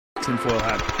Tinfoil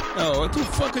hat. Oh, what the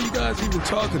fuck are you guys even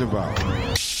talking about?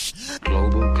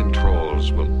 Global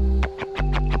controls will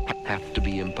have to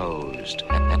be imposed,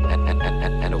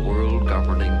 and a world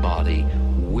governing body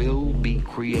will be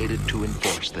created to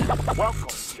enforce them. Welcome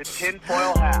to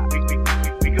Tinfoil Hat.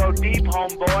 We go deep,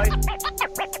 homeboy.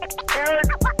 Aaron,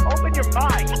 open your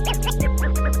mind.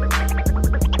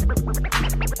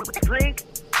 Drink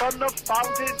from the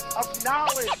fountain of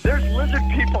knowledge. There's lizard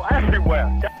people everywhere.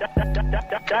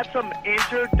 That's some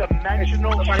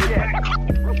interdimensional shit.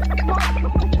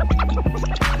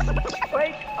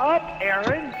 Wake up,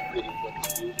 Aaron.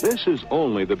 This is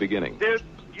only the beginning. Dude,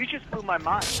 you just blew my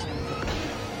mind.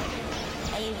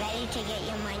 Are you ready to get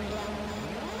your mind blown?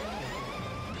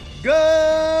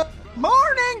 Good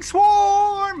morning,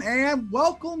 Swarm, and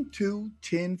welcome to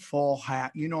Tinfoil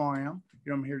Hat. You know I am.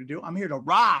 You know what I'm here to do? I'm here to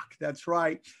rock. That's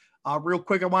right. Real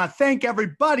quick, I want to thank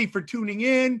everybody for tuning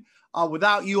in.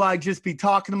 Without you, I'd just be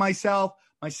talking to myself,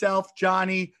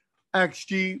 Johnny,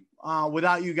 XG.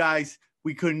 Without you guys,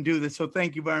 we couldn't do this. So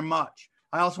thank you very much.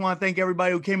 I also want to thank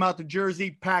everybody who came out to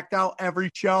Jersey, packed out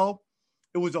every show.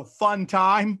 It was a fun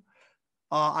time.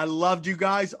 I loved you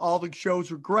guys. All the shows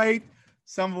were great.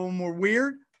 Some of them were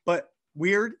weird, but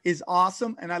weird is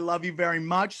awesome, and I love you very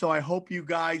much. So I hope you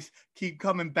guys keep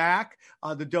coming back.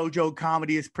 The Dojo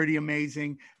comedy is pretty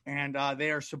amazing, and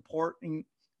they are supporting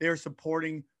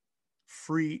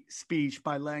free speech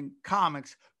by letting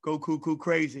comics go cuckoo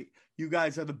crazy. You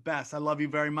guys are the best. I love you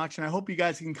very much, and I hope you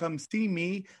guys can come see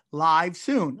me live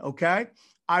soon. Okay,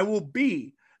 I will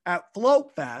be at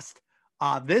Float Fest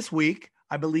this week.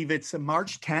 I believe it's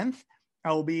March 10th.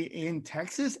 I will be in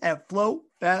Texas at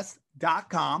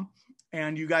floatfest.com.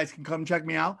 And you guys can come check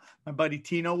me out. My buddy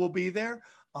Tino will be there.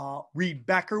 Reed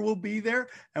Becker will be there.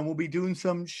 And we'll be doing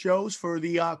some shows for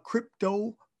the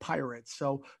Crypto Pirates.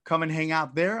 So come and hang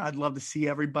out there. I'd love to see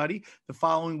everybody. The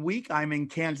following week, I'm in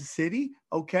Kansas City.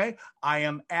 Okay. I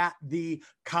am at the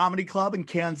Comedy Club in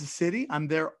Kansas City. I'm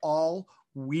there all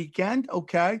weekend.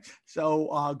 Okay.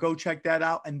 So go check that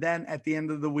out. And then at the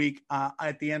end of the week,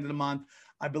 at the end of the month,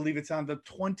 I believe it's on the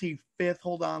 25th.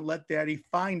 Hold on. Let Daddy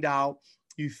find out.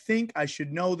 You think I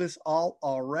should know this all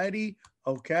already,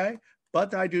 okay?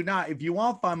 But I do not. If you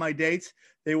want to find my dates,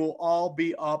 they will all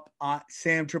be up on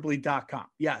samtripoli.com.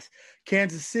 Yes,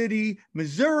 Kansas City,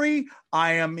 Missouri.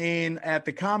 I am in at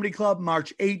the Comedy Club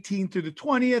March 18th through the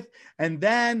 20th. And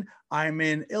then I'm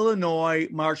in Illinois,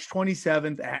 March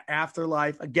 27th at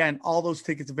Afterlife. Again, all those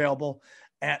tickets available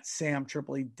at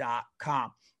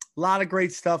samtripoli.com. A lot of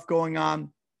great stuff going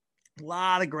on. A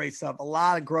lot of great stuff, a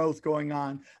lot of growth going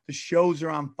on. The shows are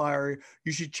on fire.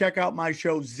 You should check out my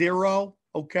show Zero.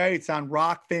 Okay. It's on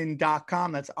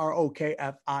rockfin.com. That's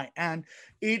ROKFIN.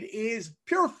 It is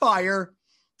pure fire.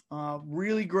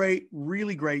 Really great,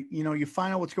 really great. You know, you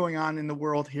find out what's going on in the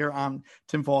world here on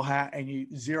Tinfoil Hat, and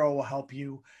Zero will help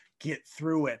you get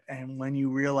through it. And when you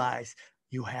realize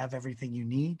you have everything you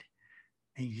need,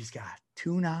 and you just got to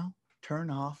tune out, turn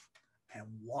off, and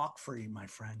walk free, my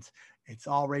friends. It's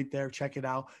all right there. Check it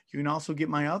out. You can also get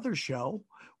my other show,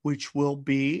 which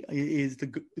is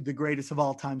the greatest of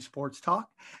all time sports talk.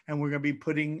 And we're going to be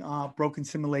putting Broken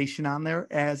Simulation on there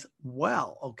as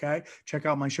well. Okay. Check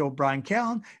out my show. Brian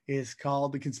Callen is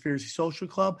called The Conspiracy Social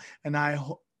Club. And I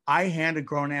hand a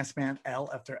grown ass man L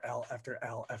after L after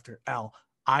L after L.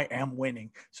 I am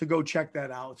winning. So go check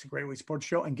that out. It's a great way sports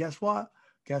show. And guess what?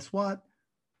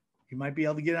 You might be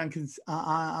able to get on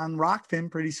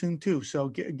Rockfin pretty soon too. So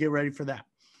get ready for that.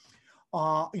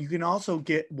 You can also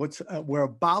get we're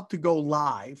about to go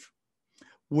live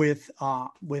with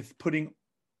putting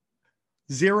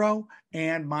Zero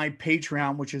and my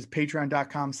Patreon, which is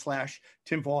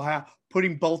patreon.com/tinfoil hat,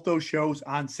 putting both those shows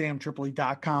on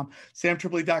samtripoli.com.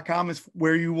 Samtripoli.com is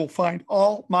where you will find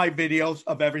all my videos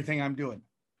of everything I'm doing.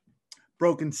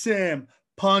 Broken Sim,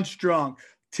 Punch Drunk,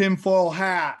 Tinfoil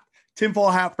Hat.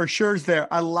 Tinfoil Hat for sure is there.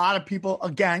 A lot of people,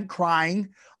 again, crying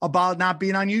about not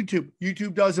being on YouTube.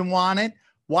 YouTube doesn't want it.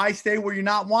 Why stay where you're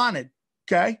not wanted?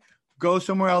 Okay? Go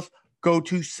somewhere else. Go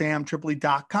to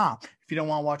samtripoli.com. If you don't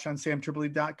want to watch on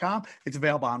samtripoli.com, it's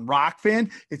available on Rockfin.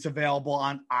 It's available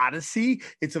on Odyssey.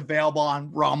 It's available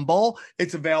on Rumble.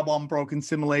 It's available on Broken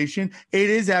Simulation. It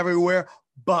is everywhere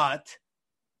but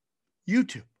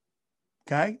YouTube.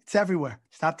 Okay? It's everywhere.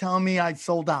 Stop telling me I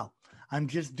sold out. I'm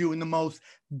just doing the most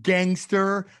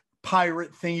gangster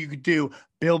pirate thing you could do.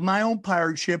 Build my own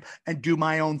pirate ship and do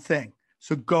my own thing.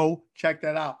 So go check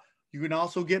that out. You can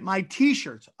also get my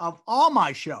t-shirts of all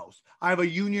my shows. I have a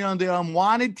Union on the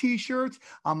Unwanted t-shirts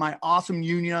on my awesome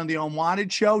Union on the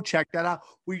Unwanted show. Check that out.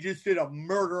 We just did a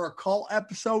murder occult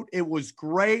episode. It was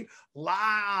great. A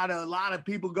lot of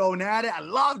people going at it. I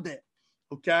loved it.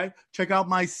 Okay. Check out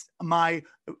my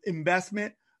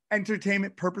investment,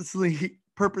 entertainment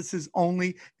purposes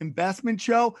only investment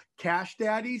show, Cash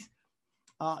Daddies.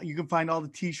 You can find all the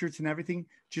t-shirts and everything.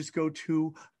 Just go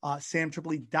to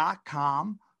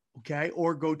samtripoli.com, okay,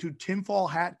 or go to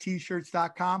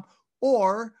tinfoilhattshirts.com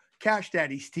or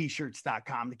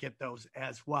cashdaddies-t-shirts.com to get those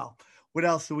as well. What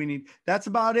else do we need? That's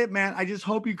about it, man. I just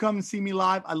hope you come and see me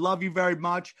live. I love you very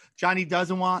much. Johnny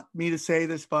doesn't want me to say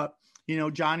this, but, you know,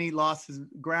 Johnny lost his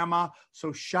grandma.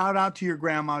 So shout out to your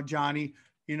grandma, Johnny.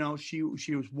 You know, she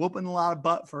was whooping a lot of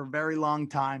butt for a very long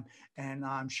time. And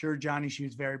I'm sure, Johnny, she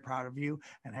was very proud of you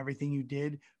and everything you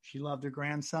did. She loved her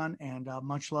grandson, and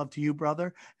much love to you,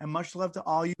 brother. And much love to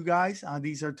all you guys.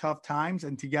 These are tough times,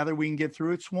 and together we can get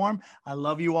through it, Swarm. I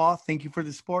love you all. Thank you for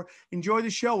the support. Enjoy the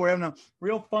show. We're having a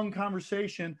real fun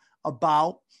conversation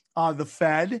about the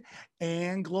Fed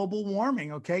and global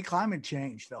warming, okay? Climate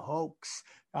change, the hoax.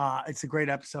 It's a great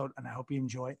episode, and I hope you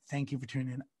enjoy it. Thank you for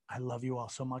tuning in. I love you all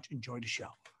so much. Enjoy the show.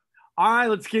 All right,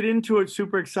 let's get into it.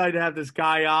 Super excited to have this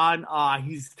guy on.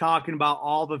 He's talking about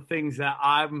all the things that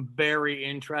I'm very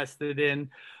interested in.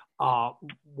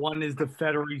 One is the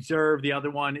Federal Reserve. The other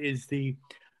one is the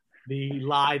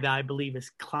lie that I believe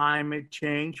is climate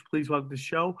change. Please welcome to the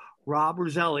show, Rob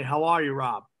Roselli. How are you,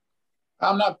 Rob?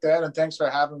 I'm not bad, and thanks for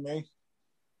having me.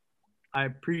 I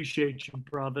appreciate you,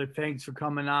 brother. Thanks for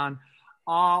coming on.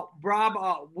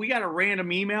 Rob, we got a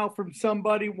random email from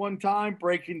somebody one time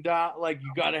breaking down, like, you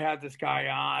got to have this guy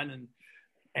on.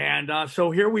 And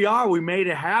so here we are. We made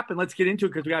it happen. Let's get into it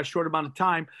because we got a short amount of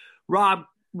time. Rob,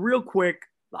 real quick,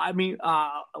 I mean, a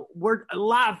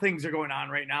lot of things are going on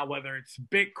right now, whether it's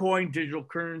Bitcoin, digital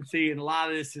currency, and a lot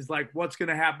of this is like what's going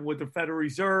to happen with the Federal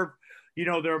Reserve. You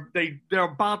know, they're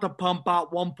about to pump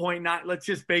out 1.9, let's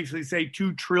just basically say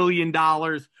 $2 trillion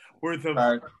worth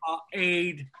of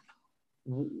aid.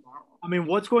 I mean,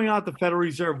 what's going on at the Federal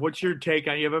Reserve? What's your take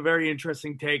on it? You have a very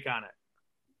interesting take on it.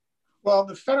 Well,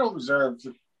 the Federal Reserve,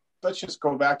 let's just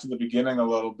go back to the beginning a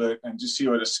little bit and just see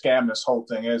what a scam this whole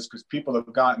thing is, because people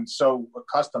have gotten so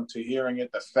accustomed to hearing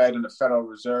it, the Fed and the Federal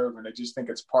Reserve, and they just think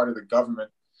it's part of the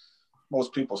government.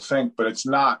 Most people think, but it's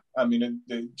not. I mean,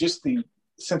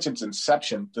 since its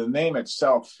inception, the name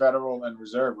itself, Federal and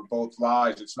Reserve, are both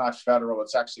lies. It's not federal.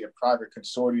 It's actually a private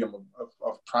consortium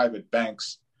of private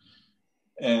banks.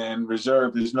 And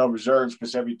reserve, there's no reserves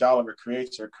because every dollar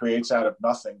it creates out of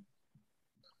nothing.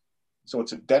 So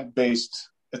it's a debt-based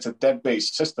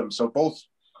system. So both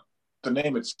the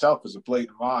name itself is a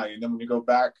blatant lie. And then when you go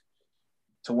back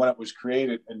to when it was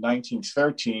created in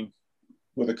 1913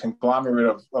 with a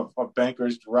conglomerate of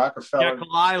bankers, Rockefeller.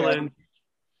 Jekyll Island.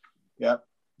 Yeah.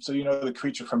 So you know The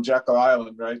Creature from Jekyll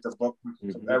Island, right? The book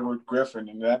from Edward Griffin.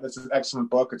 And that's an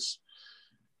excellent book.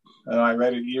 I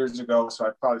read it years ago, so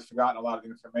I've probably forgotten a lot of the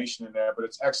information in there, but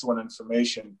it's excellent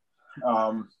information.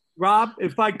 Rob,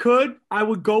 if I could, I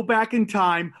would go back in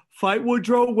time, fight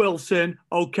Woodrow Wilson,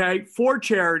 okay, for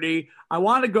charity. I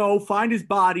want to go find his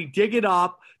body, dig it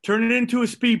up, turn it into a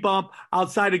speed bump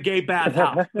outside a gay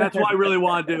bathhouse. That's what I really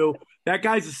want to do. That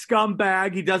guy's a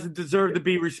scumbag. He doesn't deserve to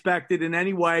be respected in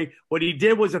any way. What he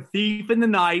did was a thief in the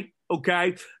night.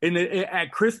 Okay,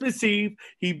 at Christmas Eve,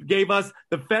 he gave us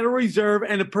the Federal Reserve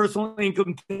and the personal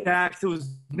income tax. It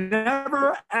was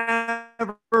never,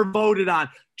 ever voted on.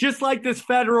 Just like this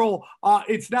federal,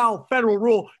 it's now a federal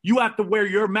rule. You have to wear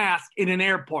your mask in an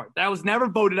airport. That was never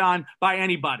voted on by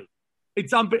anybody.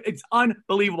 It's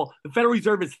unbelievable. The Federal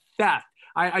Reserve is theft.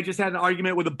 I just had an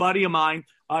argument with a buddy of mine.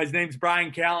 His name's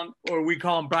Brian Callen, or we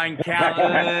call him Brian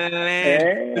Callen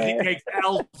because he takes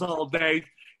L's all day.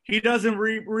 He doesn't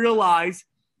realize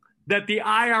that the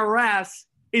IRS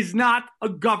is not a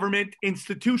government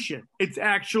institution. It's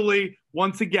actually,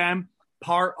 once again,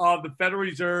 part of the Federal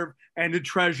Reserve and the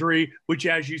Treasury, which,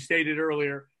 as you stated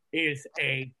earlier, is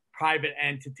a private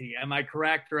entity. Am I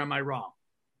correct or am I wrong?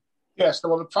 Yes.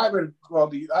 Well,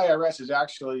 the IRS is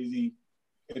actually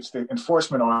it's the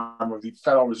enforcement arm of the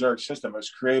Federal Reserve System. It was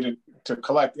created to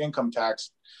collect income tax.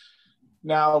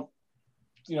 Now,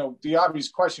 you know, the obvious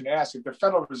question to ask, if the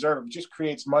Federal Reserve just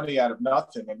creates money out of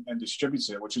nothing and distributes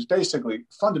it, which is basically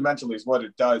fundamentally is what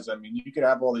it does. I mean, you could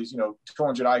have all these,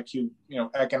 200 IQ,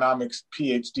 economics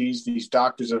PhDs, these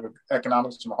doctors of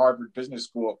economics from Harvard Business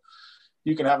School.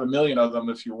 You can have a million of them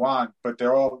if you want, but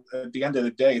they're all, at the end of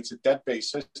the day, it's a debt-based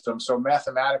system. So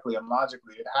mathematically and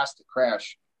logically, it has to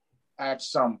crash at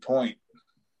some point.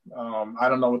 I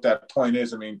don't know what that point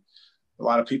is. I mean, a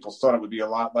lot of people thought it would be a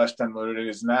lot less than what it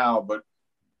is now, but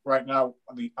right now,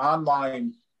 the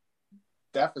online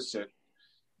deficit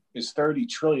is $30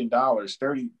 trillion,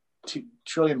 30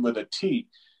 trillion with a T.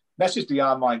 That's just the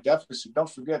online deficit. Don't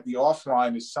forget the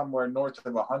offline is somewhere north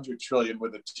of 100 trillion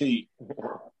with a T,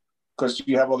 because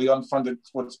you have all the unfunded,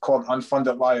 what's called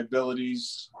unfunded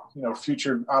liabilities,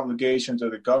 future obligations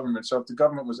of the government. So if the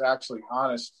government was actually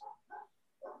honest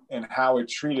in how it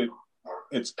treated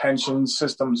its pension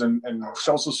systems and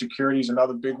Social Security is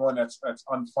another big one that's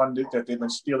unfunded, that they've been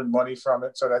stealing money from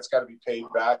it. So that's got to be paid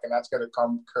back, and that's got to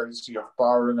come courtesy of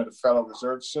borrowing of the Federal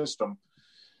Reserve System.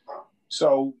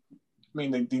 So, I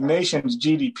mean, the nation's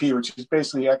GDP, which is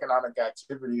basically economic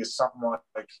activity, is something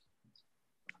like,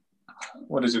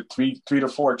 what is it, 3 to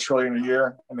 4 trillion a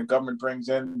year, and the government brings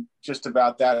in just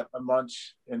about that a month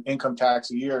in income tax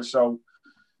a year. So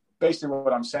basically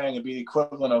what I'm saying would be the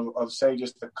equivalent of say,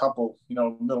 just a couple,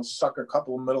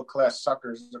 middle class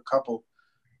suckers, a couple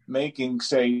making,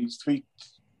 say,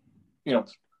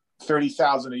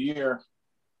 30,000 a year,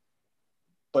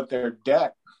 but their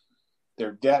debt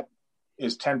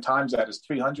is 10 times that, is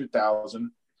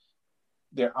 300,000.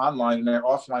 Their online and their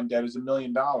offline debt is $1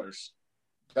 million.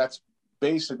 That's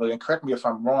basically, and correct me if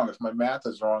I'm wrong, if my math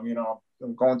is wrong,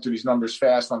 I'm going through these numbers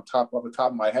fast off the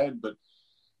top of my head, but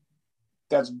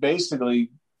that's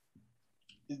basically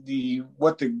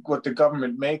what the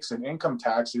government makes in income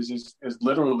taxes is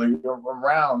literally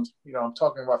around, I'm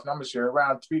talking about numbers here,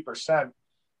 around 3%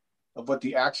 of what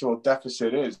the actual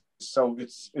deficit is. So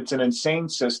it's an insane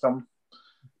system.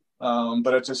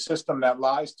 But it's a system that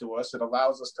lies to us. It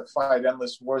allows us to fight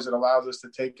endless wars. It allows us to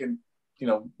take in,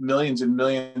 millions and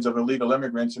millions of illegal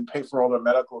immigrants and pay for all their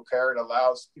medical care. It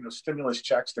allows, stimulus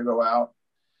checks to go out.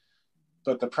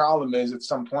 But the problem is, at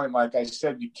some point, like I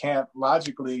said, you can't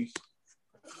logically,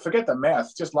 forget the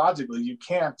math, just logically,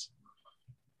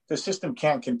 the system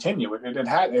can't continue.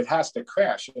 It has to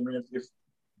crash. I mean, if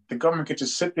the government could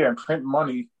just sit there and print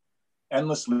money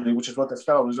endlessly, which is what the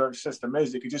Federal Reserve System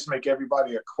is, they could just make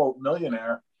everybody a quote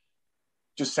millionaire,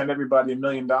 just send everybody $1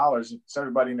 million, send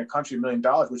everybody in the country $1 million,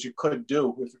 which it could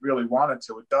do if it really wanted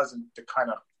to. It doesn't, to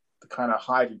kind of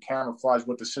hide and camouflage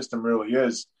what the system really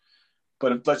is.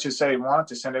 But if, let's just say, it wanted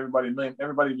to send everybody $1 million,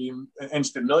 everybody be an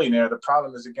instant millionaire, the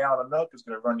problem is a gallon of milk is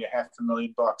going to run you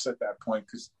 $500,000 at that point,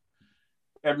 because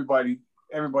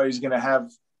everybody's going to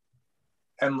have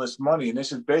endless money. And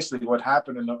this is basically what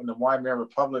happened in the Weimar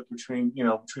Republic between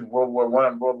World War I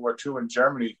and World War II in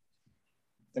Germany.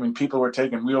 I mean, people were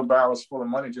taking wheelbarrows full of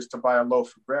money just to buy a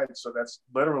loaf of bread. So that's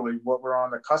literally what we're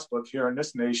on the cusp of here in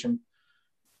this nation.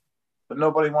 But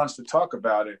nobody wants to talk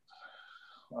about it.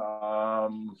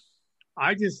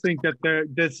 I just think that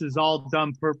this is all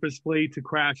done purposefully to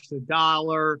crash the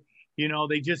dollar.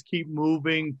 They just keep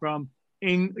moving from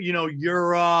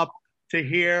Europe to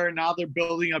here. Now they're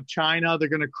building up China. They're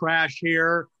going to crash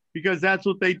here because that's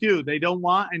what they do. They don't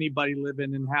want anybody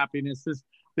living in happiness.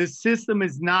 This system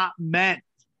is not meant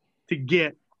to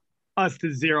get us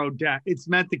to zero debt. It's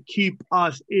meant to keep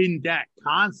us in debt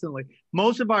constantly.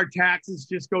 Most of our taxes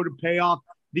just go to pay off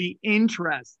the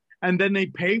interest, and then they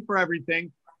pay for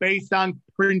everything based on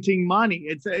printing money.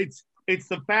 It's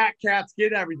the fat cats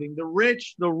get everything. The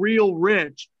rich, the real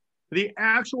rich, the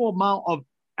actual amount of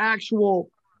actual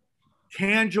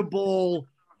tangible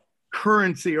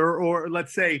currency or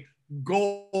let's say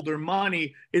gold or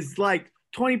money is like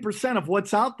 20% of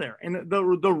what's out there. And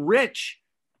the rich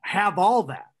have all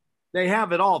that. They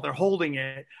have it all. They're holding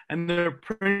it, and they're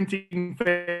printing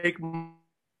fake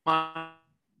money.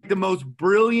 The most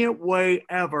brilliant way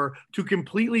ever to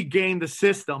completely game the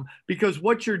system, because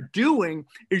what you're doing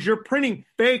is you're printing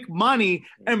fake money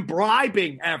and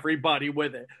bribing everybody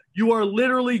with it. You are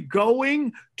literally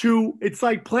going to, it's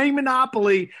like playing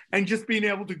Monopoly and just being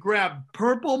able to grab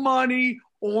purple money,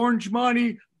 orange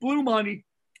money, blue money,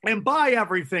 and buy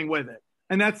everything with it.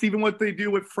 And that's even what they do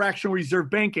with fractional reserve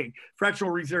banking.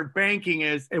 Fractional reserve banking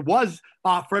was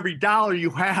for every dollar you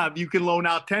have, you can loan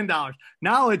out $10.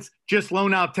 Now it's just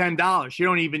loan out $10. You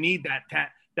don't even need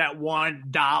that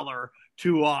 $1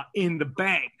 to in the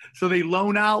bank. So they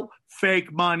loan out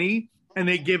fake money and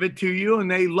they give it to you,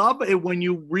 and they love it when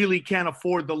you really can't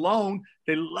afford the loan.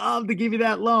 They love to give you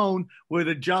that loan with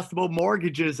adjustable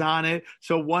mortgages on it.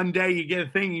 So one day you get a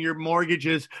thing and your mortgage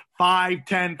is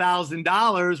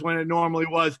 $5,000-$10,000 when it normally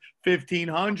was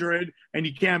 $1,500 and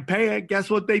you can't pay it. Guess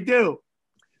what they do?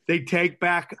 They take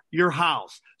back your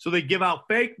house. So they give out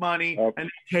fake money and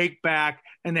they take back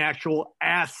an actual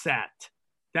asset.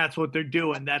 That's what they're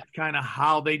doing. That's kind of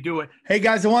how they do it. Hey,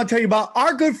 guys, I want to tell you about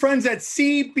our good friends at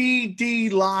CBD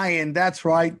Lion. That's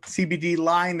right, CBD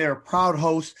Lion. They're a proud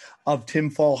host of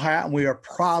Tinfoil Hat, and we are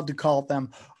proud to call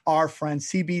them our friends.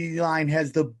 CBD Lion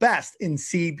has the best in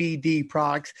CBD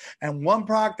products, and one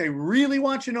product they really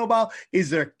want you to know about is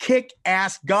their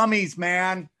kick-ass gummies,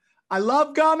 man. I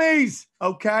love gummies.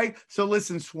 Okay. So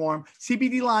listen, Swarm,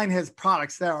 CBD Line has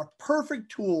products that are perfect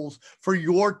tools for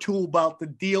your tool belt to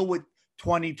deal with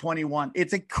 2021.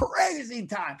 It's a crazy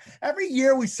time. Every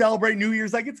year we celebrate New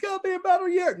Year's like it's going to be a better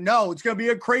year. No, it's going to be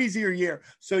a crazier year.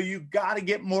 So you got to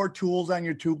get more tools on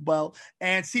your tool belt.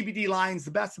 And CBD Line's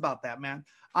the best about that, man.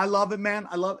 I love it, man.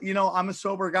 I'm a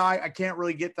sober guy. I can't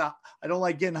really I don't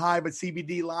like getting high, but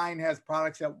CBD Line has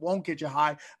products that won't get you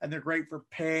high, and they're great for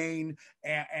pain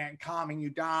and calming you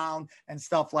down and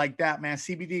stuff like that, man.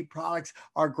 CBD products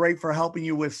are great for helping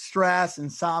you with stress,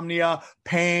 insomnia,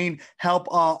 pain, help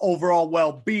overall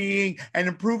well-being, and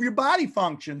improve your body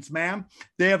functions, man.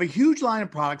 They have a huge line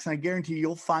of products, and I guarantee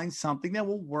you'll find something that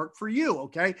will work for you,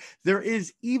 okay? There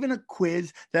is even a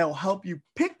quiz that will help you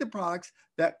pick the products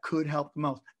that could help the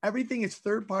most. Everything is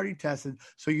third-party tested,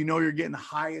 so you know you're getting the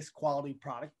highest quality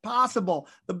product possible.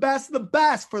 The best of the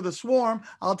best for the Swarm.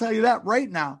 I'll tell you that right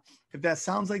now. If that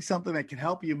sounds like something that can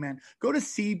help you, man, go to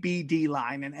CBD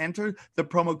Line and enter the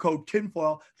promo code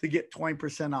TINFOIL to get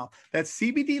 20% off. That's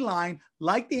CBD Line,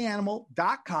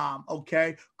 liketheanimal.com,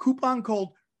 okay? Coupon code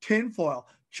TINFOIL.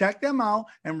 Check them out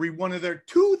and read one of their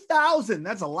 2,000,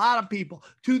 that's a lot of people,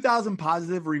 2,000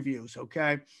 positive reviews,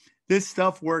 okay? This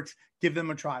stuff works. Give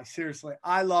them a try. Seriously,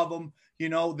 I love them.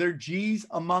 They're G's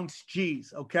amongst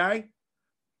G's, okay?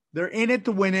 They're in it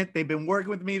to win it. They've been working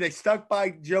with me. They stuck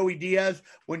by Joey Diaz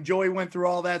when Joey went through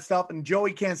all that stuff, and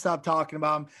Joey can't stop talking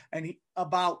about him and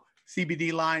about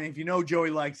CBD Line. If you know Joey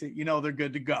likes it, they're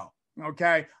good to go,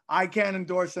 okay? I can't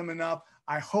endorse them enough.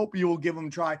 I hope you will give them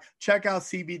a try. Check out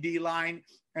CBD Line.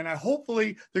 And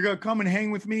hopefully they're going to come and hang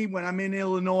with me when I'm in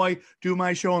Illinois, do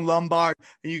my show in Lombard,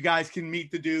 and you guys can meet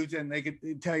the dudes and they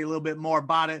can tell you a little bit more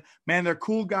about it. Man, they're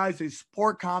cool guys. They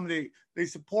support comedy. They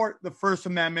support the First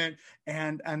Amendment,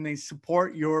 and they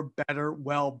support your better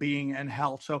well-being and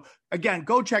health. So, again,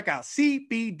 go check out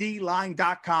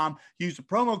cbdline.com. Use the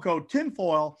promo code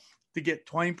TINFOIL to get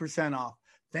 20% off.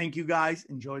 Thank you, guys.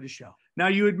 Enjoy the show. Now,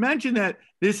 you had mentioned that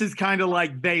this is kind of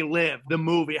like They Live, the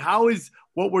movie. How is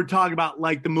what we're talking about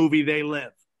like the movie They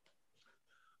Live?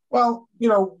 Well,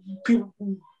 people.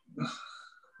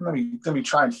 Let me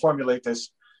try and formulate this.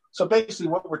 So basically,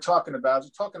 what we're talking about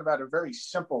is a very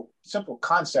simple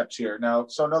concept here. Now,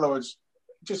 so in other words,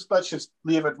 let's just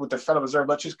leave it with the Federal Reserve.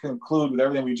 Let's just conclude with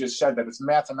everything we just said, that it's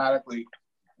mathematically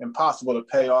impossible to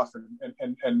pay off,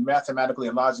 and mathematically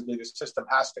and logically, the system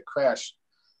has to crash.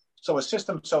 So a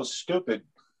system so stupid,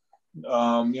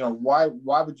 why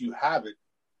would you have it?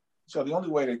 So the only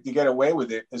way to get away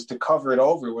with it is to cover it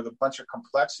over with a bunch of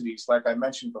complexities, like I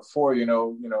mentioned before.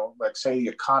 Like say The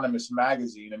Economist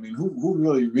magazine. I mean, who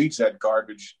really reads that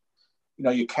garbage?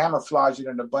 You camouflage it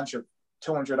in a bunch of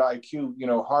 200 IQ,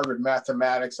 Harvard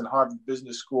mathematics and Harvard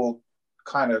Business School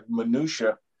kind of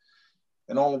minutia,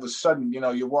 and all of a sudden,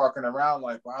 you're walking around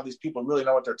like, wow, these people really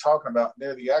know what they're talking about.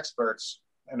 They're the experts.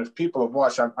 And if people have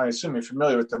watched, I assume you're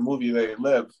familiar with the movie They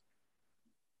Live,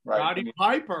 right? Roddy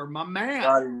Piper, my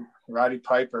man. Roddy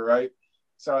Piper, right?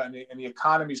 So, and the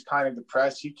economy's kind of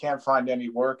depressed. He can't find any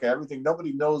work. Everything.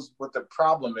 Nobody knows what the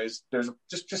problem is. There's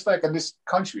just like in this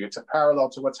country, it's a parallel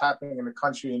to what's happening in the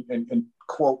country in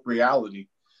quote reality.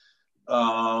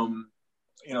 Roddy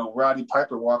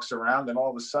Piper walks around, and all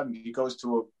of a sudden he goes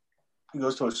to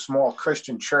a small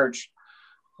Christian church.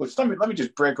 Let me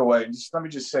just break away and let me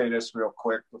just say this real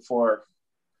quick before,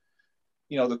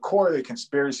 the core of the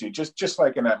conspiracy, just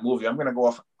like in that movie. I'm going to go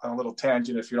off on a little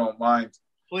tangent if you don't mind.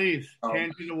 Please,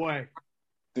 tangent away.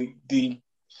 The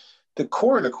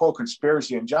core of the whole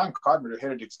conspiracy, and John Carpenter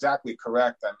hit it exactly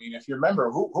correct. I mean, if you remember,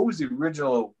 who was the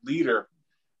original leader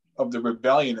of the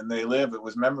rebellion in They Live? It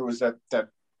was that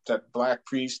black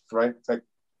priest, right? That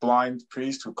blind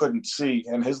priest who couldn't see,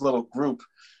 and his little group.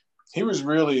 He was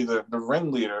really the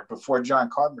ringleader before John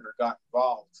Carpenter got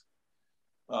involved.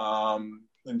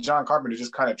 And John Carpenter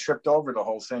just kind of tripped over the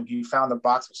whole thing. He found a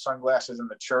box of sunglasses in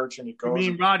the church, and he goes.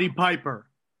 You mean Roddy Piper?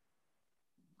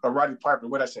 Roddy Piper.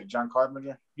 What did I say? John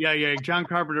Carpenter? Yeah. John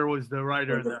Carpenter was the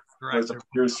writer. Was the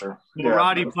producer. Well, yeah.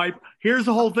 Roddy Piper. Here's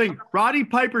the whole thing. Roddy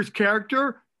Piper's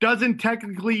character doesn't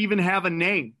technically even have a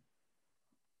name.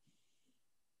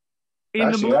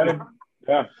 In the movie.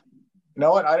 Yeah. You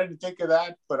know what? I didn't think of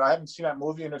that, but I haven't seen that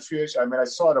movie in a few years. I mean, I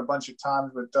saw it a bunch of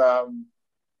times, but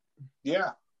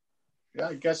yeah,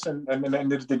 I guess. And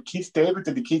did Keith David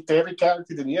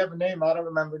character? Did he have a name? I don't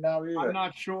remember now either. I'm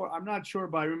not sure,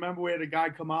 but I remember we had a guy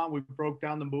come on. We broke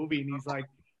down the movie, and he's like,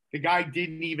 the guy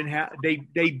didn't even have. They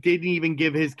didn't even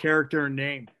give his character a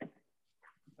name.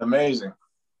 Amazing,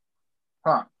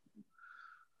 huh?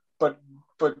 But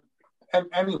and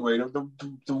anyway,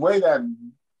 the way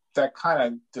that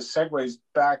kind of segues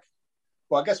back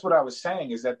Well, I guess what I was saying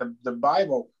is that the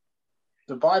Bible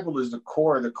is the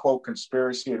core of the quote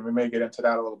conspiracy, and we may get into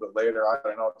that a little bit later. I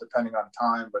don't know, depending on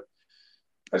time, but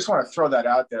I just want to throw that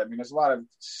out there. I mean, there's a lot of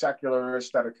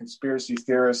secularists that are conspiracy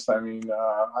theorists. I mean,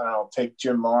 I don't know, take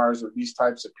Jim Mars or these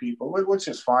types of people, which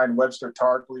is fine. Webster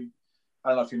Tarpley. I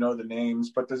don't know if you know the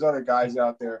names, but there's other guys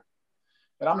out there.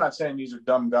 And I'm not saying these are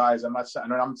dumb guys.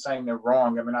 I'm saying they're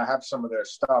wrong. I mean, I have some of their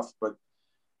stuff, but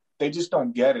they just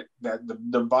don't get it, that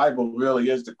the Bible really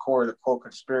is the core of the quote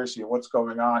conspiracy of what's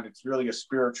going on. It's really a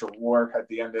spiritual war at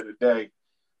the end of the day.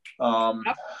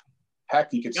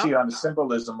 Heck, you can see it on the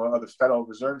symbolism of the Federal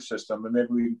Reserve System, and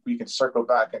maybe we can circle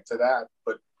back into that.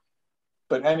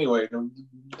 But anyway,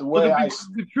 the way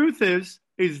the truth is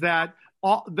that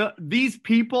these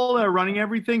people that are running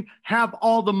everything have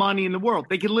all the money in the world.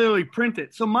 They can literally print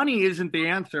it. So money isn't the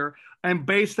answer. And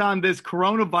based on this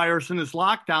coronavirus and this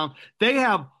lockdown, they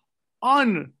have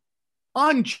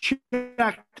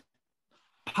unchecked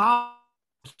power.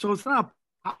 So it's not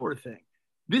a power thing.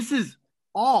 This is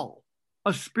all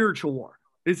a spiritual war.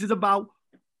 This is about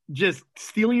just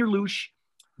stealing your loosh,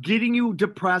 getting you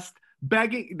depressed,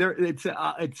 begging.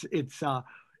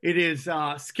 It is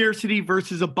scarcity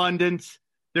versus abundance.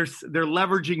 They're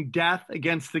leveraging death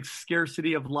against the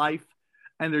scarcity of life,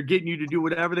 and they're getting you to do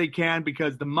whatever they can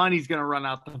because the money's going to run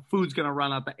out, the food's going to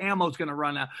run out, the ammo's going to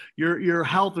run out, your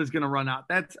health is going to run out.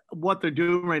 That's what they're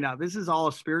doing right now. This is all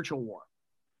a spiritual war.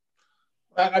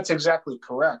 That's exactly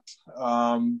correct.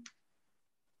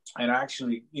 And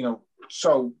actually,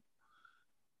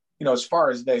 as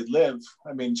far as they live,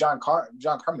 I mean, John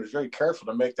Carpenter is very careful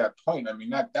to make that point. I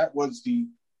mean,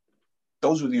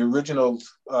 those were the original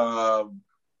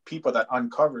people that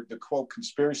uncovered the quote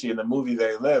conspiracy in the movie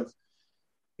They Live,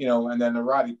 and then the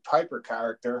Roddy Piper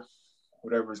character,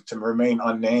 whatever, to remain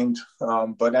unnamed.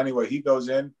 But anyway, he goes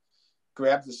in,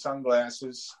 grabs the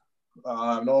sunglasses,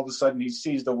 and all of a sudden he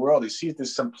sees the world. He sees the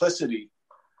simplicity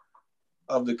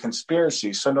of the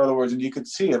conspiracy. So in other words, and you could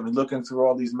see him looking through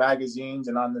all these magazines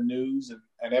and on the news,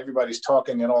 and everybody's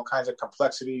talking in all kinds of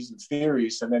complexities and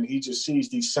theories. And then he just sees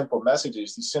these simple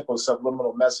messages, these simple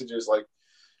subliminal messages like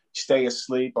stay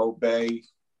asleep, obey.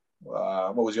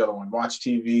 What was the other one? Watch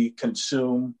TV,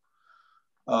 consume.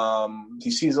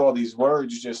 He sees all these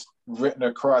words just written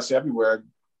across everywhere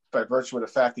by virtue of the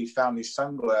fact he found these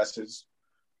sunglasses,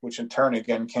 which in turn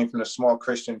again came from a small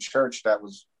Christian church that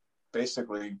was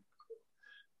basically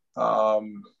I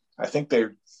think they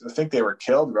were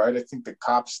killed, right? I think the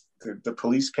cops, the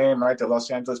police came, right? The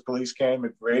Los Angeles police came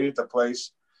and raided the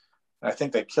place. And I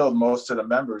think they killed most of the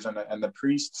members, and the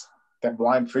priest, that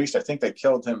blind priest, I think they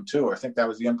killed him too. I think that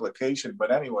was the implication.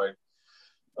 But anyway,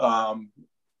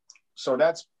 so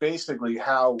that's basically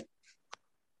how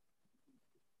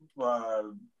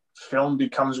film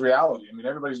becomes reality. I mean,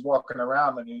 everybody's walking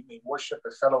around and they worship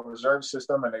the Federal Reserve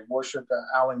System, and they worship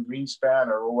Alan Greenspan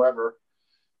or whoever,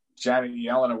 Janet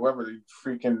Yellen or whoever the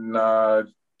freaking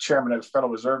chairman of the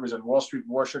Federal Reserve is, and Wall Street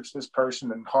worships this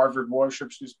person and Harvard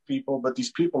worships these people. But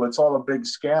these people, it's all a big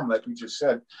scam, like we just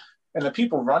said. And the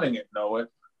people running it know it.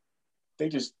 They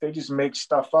just make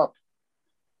stuff up.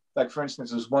 Like, for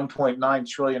instance, there's $1.9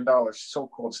 trillion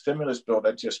so-called stimulus bill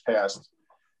that just passed.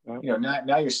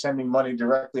 Now you're sending money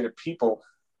directly to people.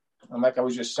 And like I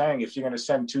was just saying, if you're going to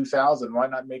send 2,000, why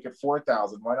not make it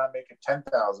 4,000? Why not make it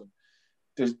 10,000?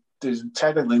 There's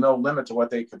technically no limit to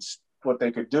what they could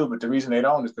do, but the reason they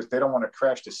don't is because they don't want to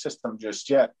crash the system just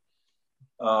yet.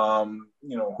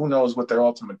 Who knows what their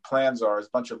ultimate plans are? It's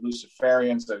a bunch of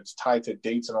Luciferians that it's tied to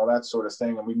dates and all that sort of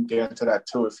thing, and we can get into that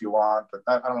too if you want. But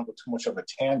I don't know, too much of a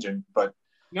tangent. But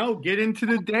no, get into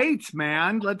the dates,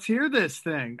 man. Let's hear this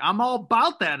thing. I'm all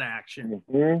about that action.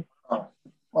 Mm-hmm. Oh,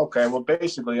 okay. Well,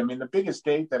 basically, I mean, the biggest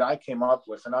date that I came up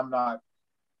with, and I'm not.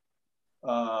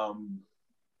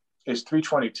 Is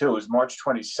 3/22, is March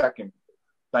 22nd,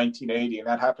 1980, and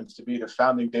that happens to be the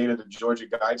founding date of the Georgia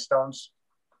Guidestones.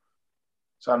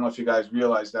 So I don't know if you guys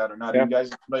realize that or not. Yeah. Are you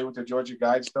guys familiar with the Georgia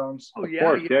Guidestones? Oh,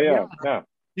 yeah. Of course. Yeah.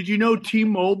 Did you know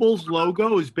T-Mobile's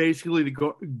logo is basically the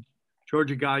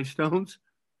Georgia Guidestones?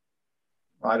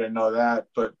 I didn't know that,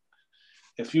 but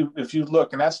if you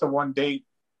look, and that's the one date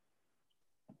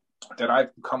that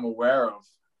I've become aware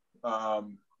of,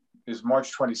 is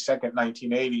March 22nd,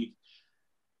 1980.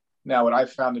 Now, what I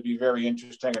found to be very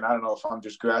interesting, and I don't know if I'm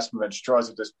just grasping at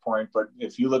straws at this point, but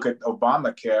if you look at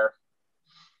Obamacare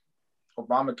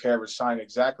was signed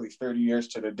exactly 30 years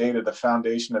to the date of the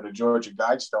foundation of the Georgia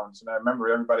Guidestones. And I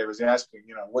remember everybody was asking,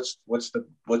 what's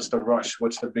the rush?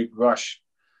 What's the big rush?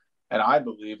 And I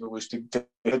believe it was to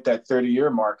hit that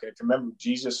 30-year mark. And remember,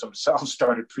 Jesus himself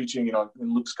started preaching, in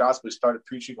Luke's gospel, he started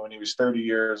preaching when he was 30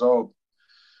 years old.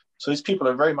 So these people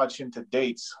are very much into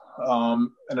dates. And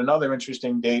another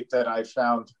interesting date that I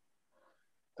found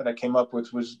that I came up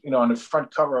with was, on the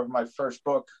front cover of my first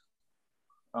book,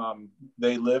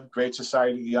 They Live, Great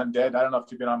Society of the Undead. I don't know if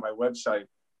you've been on my website,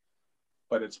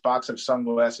 but it's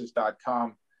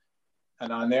boxofsunglasses.com.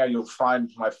 And on there, you'll find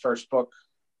my first book.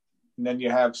 And then you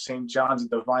have St. John's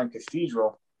Divine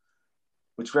Cathedral,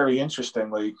 which very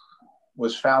interestingly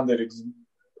was founded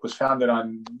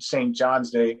on St. John's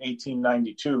Day,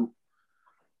 1892,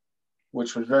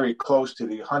 which was very close to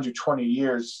the 120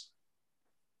 years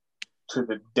to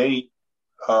the date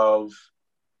of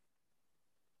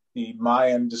the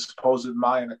supposed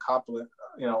Mayan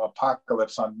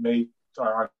apocalypse on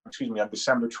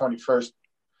December 21st,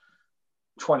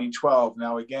 2012.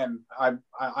 Now, again, I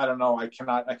don't know. I can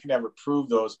never prove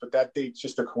those, but that date's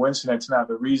just a coincidence. Now,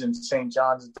 the reason St.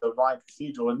 John's Divine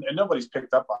Cathedral, and nobody's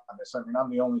picked up on this. I mean, I'm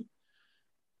the only,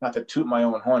 not to toot my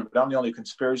own horn, but I'm the only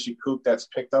conspiracy kook that's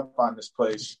picked up on this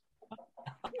place.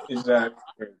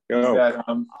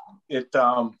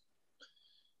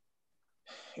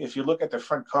 If you look at the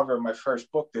front cover of my first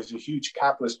book, there's a huge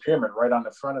capitalist pyramid right on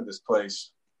the front of this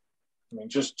place. I mean,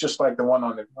 just like the one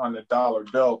on the dollar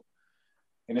bill.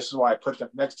 And this is why I put them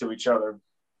next to each other,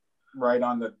 right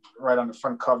on the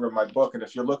front cover of my book. And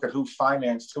if you look at who's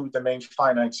the main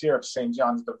financier of St.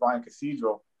 John's Divine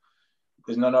Cathedral,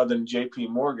 is none other than J.P.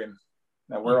 Morgan.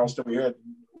 Now, where else do we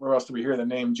hear the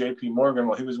name J.P. Morgan?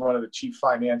 Well, he was one of the chief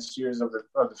financiers of the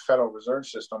Federal Reserve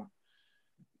System,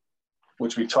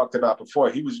 which we talked about before.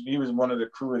 He was one of the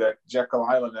crew that Jekyll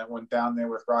Island that went down there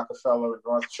with Rockefeller and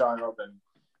Rothschild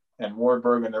and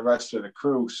Warburg and the rest of the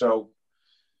crew. So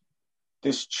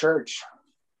this church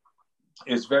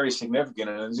is very significant,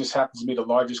 and it just happens to be the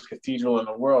largest cathedral in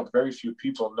the world. Very few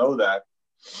people know that.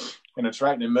 And it's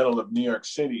right in the middle of New York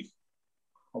City,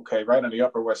 okay, right on the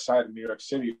Upper West Side of New York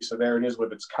City. So there it is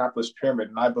with its capitalist pyramid.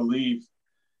 And I believe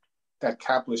that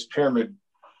capitalist pyramid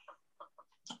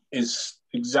is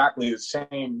exactly the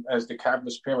same as the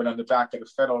capitalist pyramid on the back of the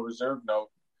Federal Reserve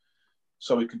note.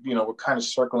 So we could, we're kind of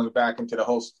circling back into the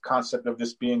whole concept of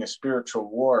this being a spiritual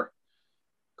war.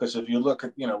 Because if you look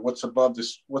at, what's above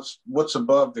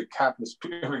the capitalist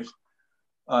pyramid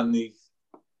on the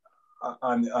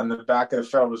back of the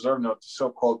Federal Reserve note, the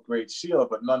so-called Great Seal,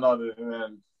 but none other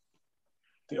than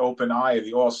the open eye,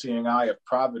 the all-seeing eye of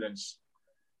Providence.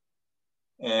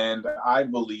 And I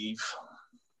believe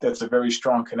that's a very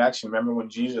strong connection. Remember when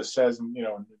Jesus says,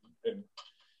 in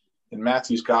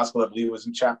Matthew's Gospel, I believe it was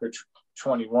in chapter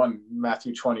 21,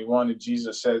 Matthew 21, and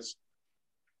Jesus says,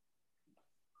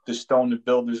 the stone the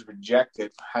builders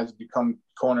rejected has become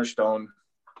cornerstone,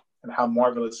 and how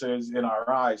marvelous it is in our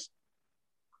eyes.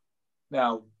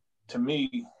 Now, to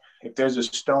me, if there's a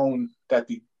stone that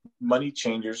the money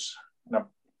changers, and I'm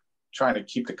trying to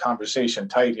keep the conversation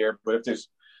tight here, but if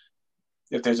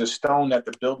there's a stone that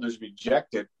the builders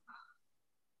rejected,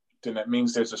 then that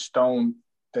means there's a stone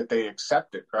that they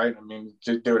accepted, right? I mean,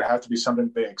 there would have to be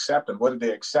something they accept. And what did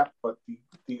they accept? But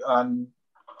the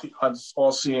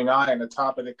all-seeing eye on the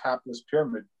top of the capitalist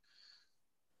pyramid,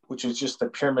 which is just the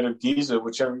Pyramid of Giza,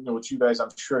 which you guys,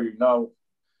 I'm sure you know,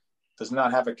 does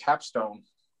not have a capstone.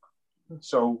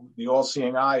 So the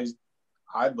all-seeing eye,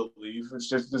 I believe, it's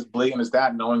just as blatant as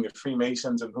that, knowing the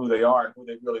Freemasons and who they are and who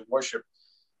they really worship,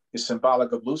 is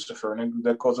symbolic of Lucifer. And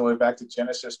that goes all the way back to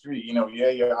Genesis 3.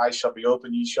 Your eyes shall be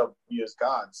open, ye shall be as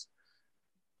gods.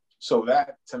 So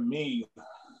that, to me,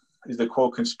 is the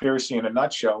quote conspiracy in a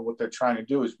nutshell. What they're trying to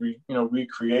do is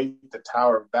recreate the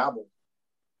Tower of Babel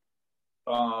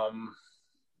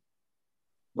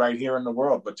right here in the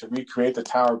world. But to recreate the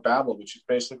Tower of Babel, which is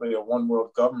basically a one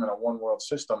world government, a one world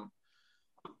system,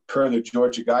 per the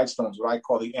Georgia Guidestones, what I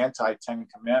call the anti-Ten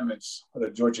Commandments, or the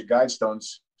Georgia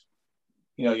Guidestones,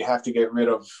 you have to get rid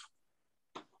of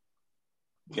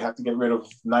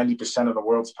 90% of the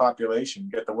world's population,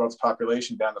 get the world's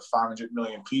population down to 500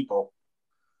 million people.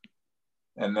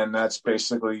 And then that's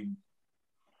basically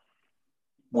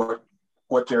what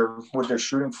they're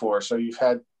shooting for. So you're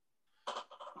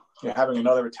having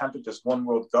another attempt at this one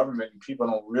world government, and people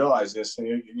don't realize this.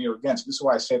 And again, so this is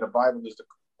why I say the Bible is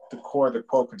the core of the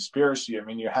quote conspiracy. I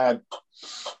mean, you had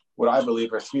what I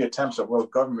believe are 3 attempts at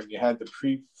world government. You had the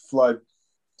pre-flood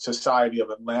society of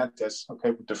Atlantis.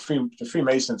 Okay, but the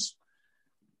Freemasons,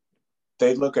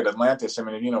 they look at Atlantis. I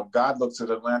mean, God looks at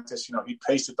Atlantis, he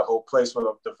pasted the whole place with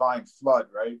a divine flood,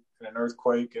 right? And an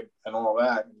earthquake and all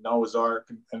that, and Noah's Ark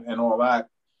and all that.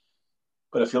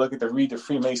 But if you look at read the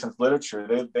Freemasons literature,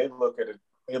 they look at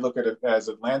it as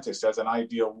Atlantis, as an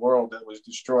ideal world that was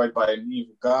destroyed by an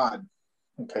evil God,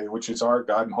 okay, which is our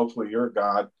God and hopefully your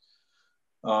God.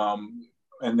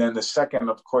 And then the second,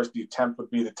 of course, the attempt would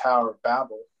be the Tower of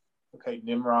Babel. Okay,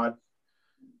 Nimrod,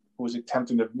 who was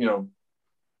attempting to,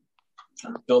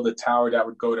 build a tower that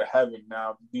would go to heaven.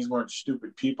 Now, these weren't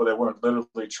stupid people. They weren't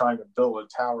literally trying to build a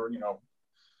tower,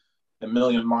 a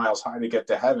million miles high to get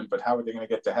to heaven. But how are they going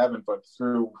to get to heaven? But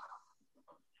through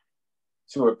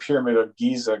a Pyramid of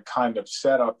Giza kind of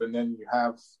setup. And then you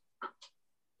have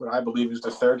what I believe is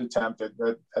the third attempt at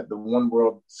the one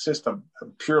world system, a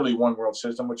purely one world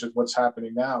system, which is what's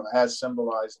happening now, as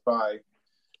symbolized by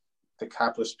the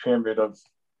capitalist pyramid of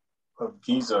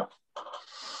Giza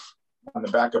on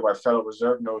the back of our Federal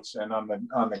Reserve notes and on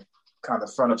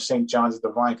the front of St. John's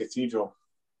Divine Cathedral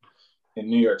in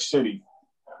New York City.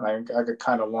 I got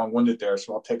kind of long-winded there,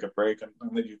 so I'll take a break and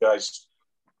let you guys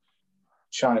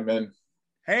chime in.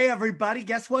 Hey, everybody,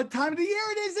 guess what time of the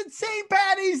year it is? It's St.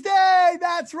 Patty's Day.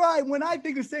 That's right. When I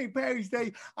think of St. Patty's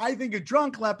Day, I think of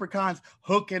drunk leprechauns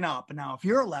hooking up. Now, if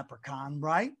you're a leprechaun,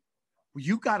 right, well,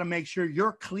 you got to make sure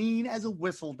you're clean as a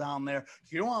whistle down there.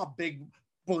 You don't want a big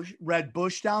red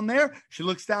bush down there. She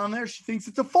looks down there. She thinks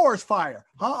it's a forest fire,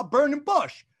 a burning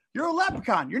bush. You're a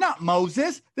leprechaun. You're not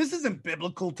Moses. This isn't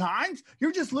biblical times.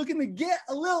 You're just looking to get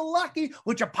a little lucky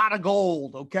with your pot of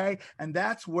gold, okay? And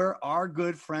that's where our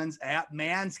good friends at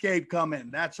Manscaped come in.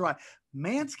 That's right.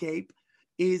 Manscaped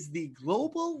is the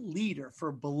global leader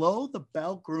for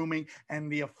below-the-belt grooming and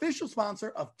the official sponsor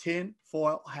of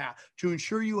Tinfoil Hat. To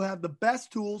ensure you have the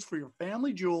best tools for your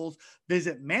family jewels,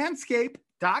 visit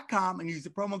manscaped.com and use the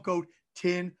promo code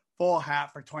Tinfoil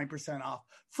Hat for 20% off.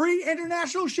 Free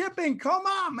international shipping. Come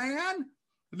on, man.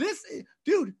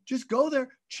 Dude, just go there.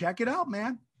 Check it out,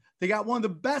 man. They got one of the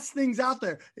best things out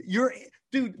there.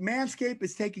 Manscaped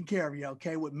is taking care of you,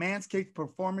 okay? With Manscaped's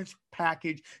Performance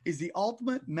Package is the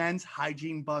ultimate men's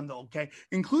hygiene bundle, okay?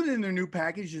 Included in their new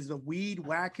package is the Weed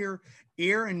Whacker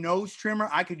ear and nose trimmer.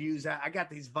 I could use that. I got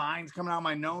these vines coming out of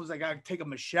my nose. I got to take a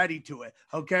machete to it,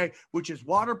 okay? Which is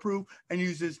waterproof and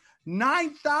uses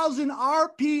 9,000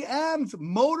 RPMs,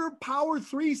 motor power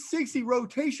 360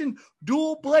 rotation,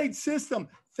 dual blade system.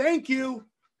 Thank you.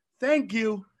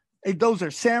 Hey, those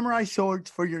are samurai swords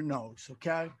for your nose,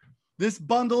 okay? This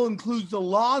bundle includes the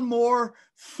Lawnmower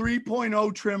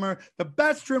 3.0 trimmer, the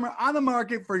best trimmer on the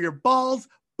market for your balls,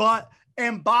 butt,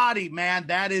 and body, man.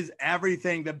 That is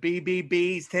everything. The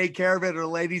BBBs take care of it, or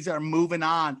ladies are moving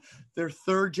on. Their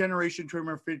third generation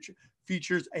trimmer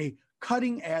features a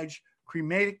cutting-edge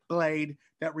chromatic blade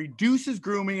that reduces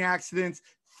grooming accidents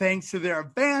thanks to their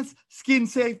advanced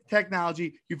skin-safe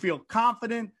technology. You feel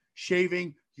confident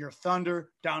shaving your thunder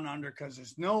down under because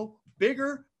there's no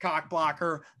bigger cock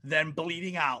blocker than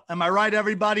bleeding out. Am I right,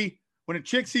 everybody? When a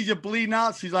chick sees you bleeding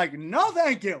out, she's like, no,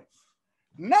 thank you.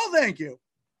 No, thank you.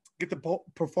 Get the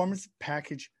Performance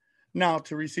Package now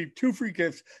to receive 2 free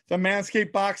gifts, the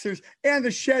Manscaped Boxers and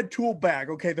the Shed Tool Bag.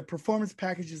 Okay, the Performance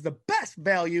Package is the best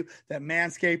value that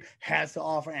Manscaped has to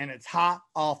offer, and it's hot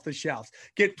off the shelves.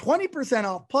 Get 20%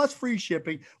 off plus free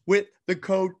shipping with the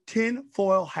code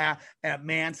Tinfoil Hat at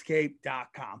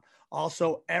manscaped.com.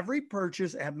 Also, every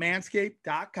purchase at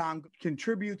manscaped.com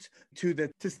contributes to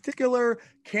the Testicular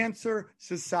Cancer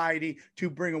Society to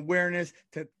bring awareness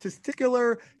to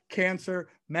testicular cancer,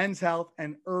 men's health,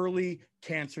 and early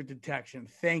cancer detection.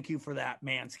 Thank you for that,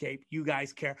 Manscaped. You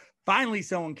guys care. Finally,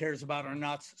 someone cares about our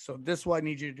nuts. So this is what I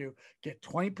need you to do. Get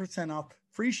 20% off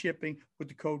free shipping with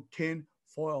the code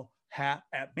Tinfoil Hat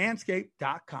at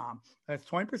manscaped.com. That's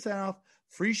 20% off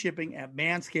free shipping at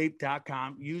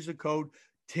manscaped.com. Use the code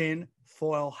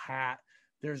Tinfoil Hat.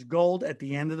 There's gold at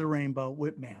the end of the rainbow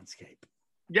with Manscaped.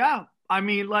 Yeah. I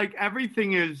mean, like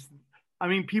everything is,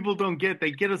 people don't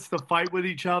they get us to fight with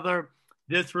each other.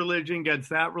 This religion gets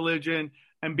that religion.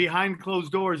 And behind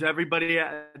closed doors, everybody,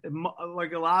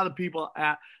 like a lot of people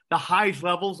at the highest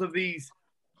levels of these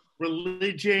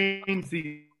religions,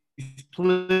 these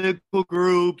political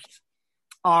groups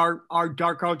are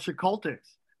dark arts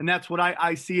occultists. And that's what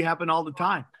I see happen all the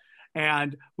time.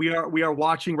 And we are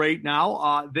watching right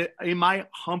now, in my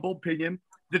humble opinion,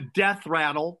 the death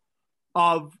rattle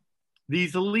of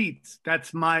these elites.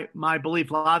 That's my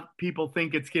belief. A lot of people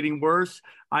think it's getting worse.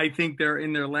 I think they're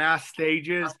in their last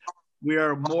stages. We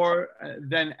are more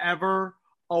than ever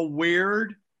aware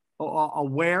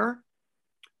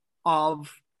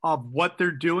of what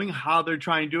they're doing, how they're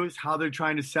trying to do it, how they're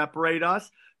trying to separate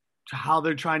us, how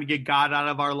they're trying to get God out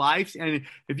of our lives. And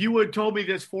if you would have told me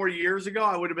this 4 years ago,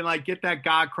 I would have been like, get that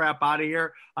God crap out of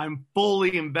here. I'm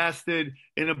fully invested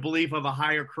in a belief of a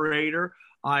higher creator.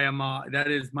 That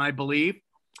is my belief.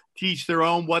 Teach their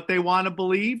own what they want to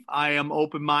believe. I am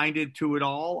open-minded to it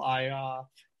all.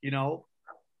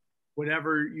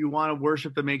 Whatever you want to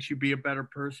worship that makes you be a better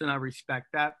person, I respect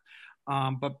that.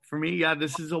 But for me, yeah,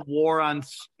 this is a war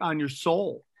on your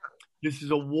soul. This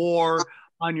is a war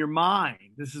on your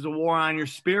mind. This is a war on your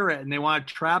spirit, and they want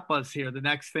to trap us here. The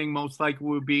next thing most likely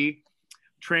would be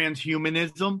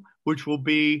transhumanism, which will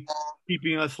be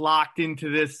keeping us locked into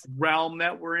this realm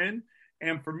that we're in.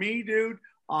 And for me, dude,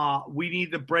 we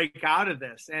need to break out of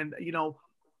this. And, you know,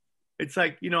 it's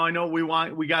like, you know, I know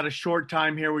we got a short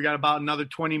time here. We got about another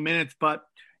 20 minutes, but,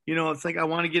 you know, it's like I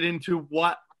want to get into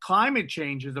what climate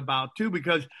change is about too,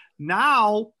 because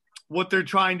now what they're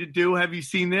trying to do, have you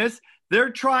seen this? They're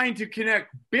trying to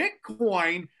connect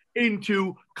Bitcoin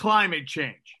into climate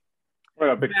change.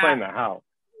 Well, explain that how.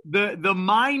 The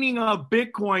mining of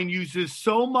Bitcoin uses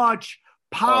so much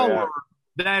power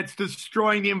that's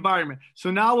destroying the environment.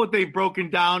 So now what they've broken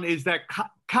down is that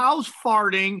cows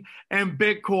farting and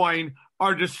Bitcoin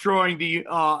are destroying the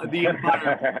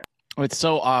environment. It's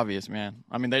so obvious, man.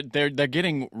 I mean, they're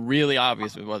getting really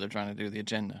obvious with what they're trying to do, the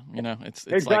agenda. You know, it's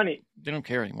hey, like Johnny, they don't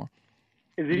care anymore.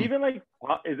 Is it even like,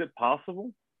 is it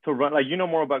possible to run, like, you know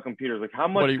more about computers, like how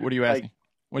much? What are you asking?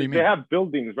 What do you mean? They have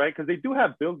buildings, right? Because they do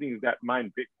have buildings that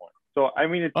mine Bitcoin. So, I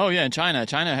mean, it's... Oh, yeah, in China.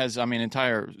 China has, I mean,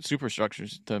 entire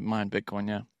superstructures to mine Bitcoin,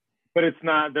 yeah. But it's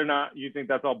not, they're not, you think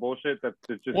that's all bullshit? That's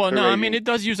just well, no, I mean, it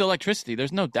does use electricity.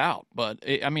 There's no doubt. But,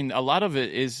 I mean, a lot of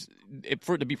it is,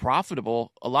 for it to be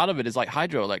profitable, a lot of it is like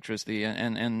hydroelectricity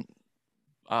and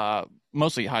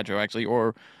mostly hydro, actually.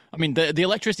 Or, I mean, the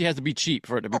electricity has to be cheap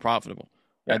for it to be profitable.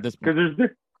 Yeah,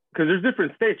 because there's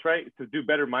different states, right, to do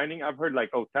better mining. I've heard,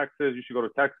 like, Texas, you should go to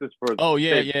Texas for... Oh,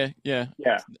 yeah.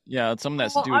 Some of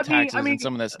that's to do with taxes and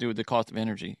some of that's to do with the cost of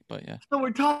energy, but yeah. So we're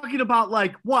talking about,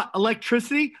 like, what,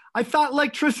 electricity? I thought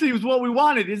electricity was what we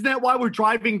wanted. Isn't that why we're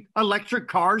driving electric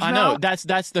cars now? I know,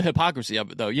 that's the hypocrisy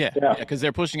of it, though, yeah. Because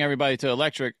they're pushing everybody to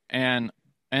electric and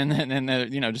then they're,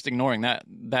 you know, just ignoring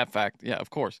that fact. Yeah, of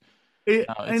course.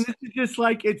 And this is just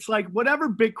like, it's like whatever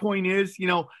Bitcoin is, you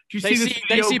know, do you see this video?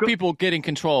 They see people getting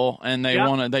control and they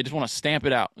just want to stamp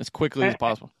it out as quickly as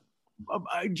possible.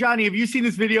 Johnny, have you seen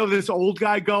this video of this old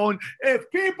guy going, if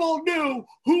people knew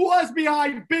who was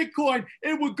behind Bitcoin,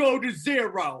 it would go to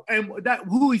zero. And that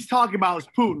who he's talking about is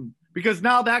Putin. Because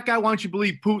now that guy wants you to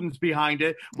believe Putin's behind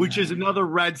it, which is another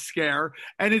red scare.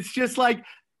 And it's just like,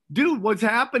 dude, what's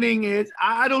happening is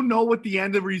I don't know what the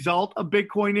end result of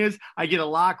Bitcoin is. I get a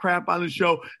lot of crap on the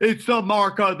show. It's the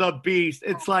mark of the beast.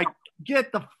 It's like,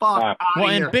 get the fuck out of here. Well,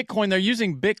 in Bitcoin, they're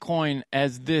using Bitcoin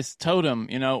as this totem,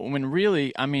 you know, when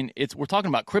really, I mean, we're talking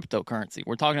about cryptocurrency.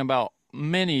 We're talking about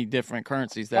many different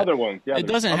currencies. That other ones. Yeah, it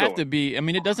doesn't have to be, I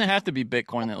mean, it doesn't have to be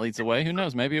Bitcoin that leads the way. Who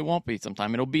knows? Maybe it won't be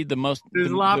sometime. It'll be the most.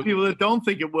 There's a lot of people that don't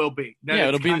think it will be.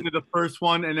 It'll be kind of the first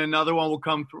one, and another one will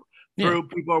come through.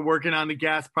 People are working on the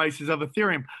gas prices of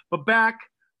Ethereum. But back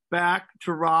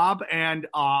to Rob and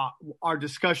our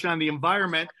discussion on the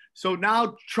environment. So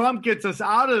now Trump gets us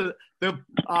out of the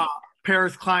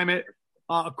Paris Climate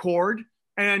Accord,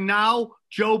 and now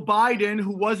Joe Biden,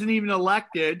 who wasn't even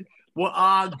elected,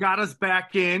 got us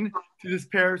back in to this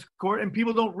Paris Accord. And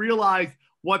people don't realize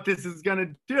what this is going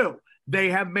to do. They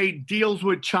have made deals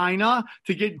with China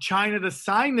to get China to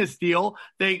sign this deal.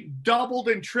 They doubled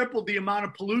and tripled the amount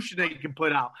of pollution they can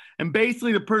put out. And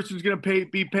basically the person who's going to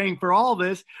be paying for all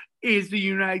this is the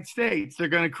United States. They're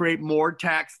going to create more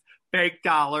tax fake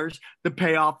dollars to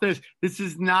pay off this. This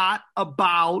is not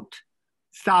about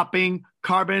stopping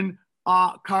carbon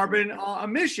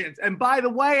emissions. And by the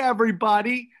way,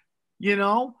 everybody, you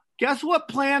know, guess what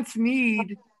plants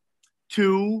need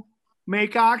to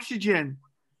make oxygen?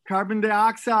 Carbon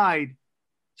dioxide.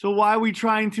 So why are we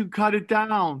trying to cut it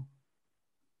down?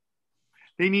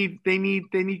 They need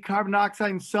carbon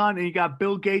dioxide and sun, and you got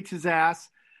Bill Gates' ass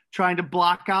trying to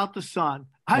block out the sun.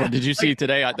 Well, did you see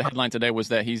today? The headline today was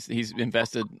that he's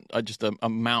invested just a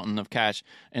mountain of cash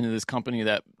into this company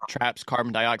that traps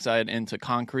carbon dioxide into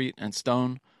concrete and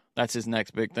stone. That's his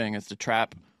next big thing, is to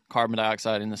trap carbon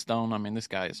dioxide in the stone. I mean, this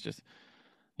guy is just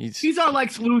he's our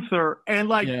Lex Luthor, and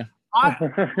like. Yeah.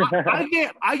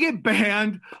 I get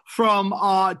banned from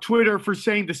Twitter for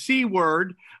saying the C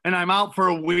word, and I'm out for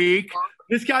a week.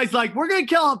 This guy's like, we're going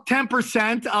to kill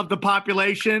 10% of the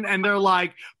population, and they're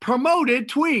like, promoted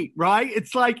tweet, right?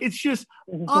 It's like, it's just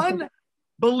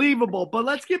unbelievable. But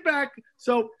let's get back.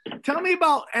 So tell me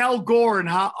about Al Gore and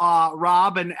how,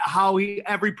 Rob, and how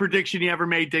every prediction he ever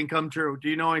made didn't come true. Do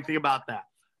you know anything about that?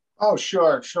 Oh,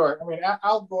 sure. I mean,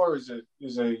 Al Gore is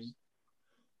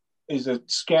a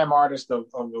scam artist of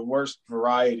the worst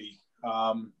variety.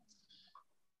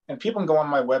 And people can go on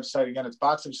my website. Again, it's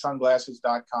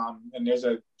boxofsunglasses.com. And there's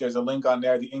a link on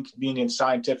there, the inconvenient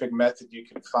scientific method you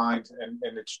can find. And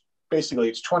it's basically,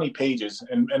 it's 20 pages.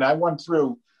 And I went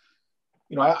through,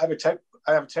 you know, I have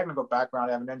I have a technical background.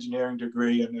 I have an engineering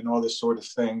degree and all this sort of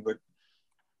thing, but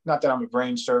not that I'm a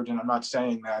brain surgeon. I'm not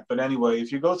saying that. But anyway,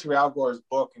 if you go through Al Gore's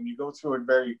book and you go through it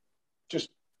very, just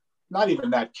not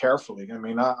even that carefully. I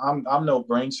mean, I'm no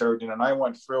brain surgeon, and I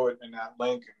went through it in that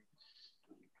link.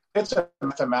 It's a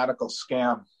mathematical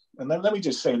scam. And let me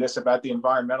just say this about the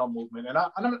environmental movement. And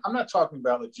I'm not talking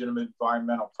about legitimate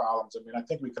environmental problems. I mean, I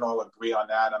think we can all agree on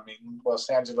that. I mean, Los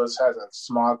Angeles has a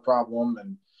smog problem,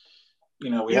 and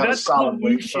we have a solid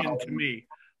waste problem. To me.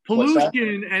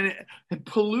 Pollution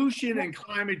and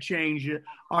climate change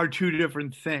are two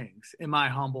different things, in my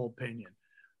humble opinion.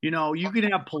 You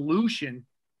can have pollution,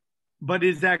 but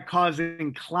is that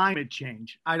causing climate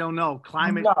change? I don't know.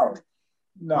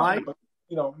 No. Right? But,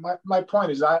 my point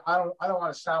is, I don't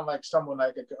want to sound like someone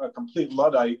like a complete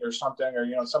Luddite or something,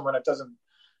 or someone that doesn't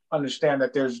understand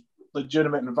that there's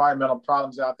legitimate environmental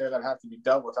problems out there that have to be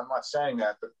dealt with. I'm not saying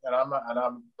that, but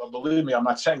believe me, I'm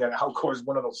not saying that Al Gore is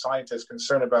one of those scientists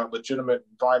concerned about legitimate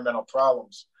environmental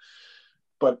problems.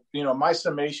 But my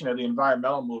summation of the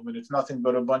environmental movement, it's nothing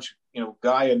but a bunch of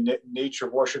Gaia nature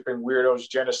worshiping weirdos,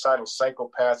 genocidal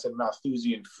psychopaths, and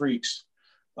Malthusian freaks.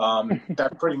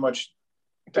 That pretty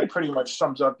much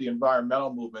sums up the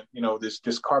environmental movement.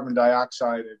 This carbon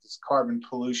dioxide, this carbon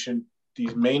pollution,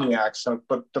 these maniacs.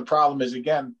 But the problem is,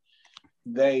 again,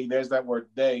 there's that word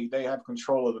they have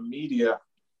control of the media.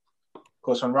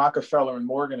 Because when Rockefeller and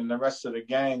Morgan and the rest of the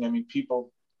gang, I mean,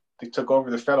 they took over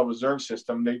the Federal Reserve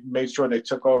System. They made sure they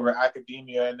took over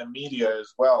academia and the media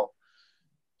as well.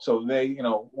 So they,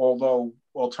 although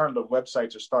alternative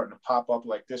websites are starting to pop up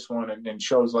like this one and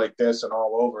shows like this and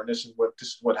all over, and this is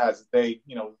what has they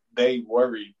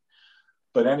worry.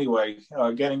 But anyway,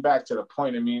 getting back to the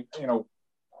point, I mean,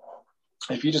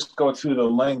 if you just go through the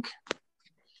link,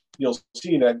 you'll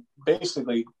see that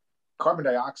basically carbon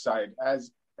dioxide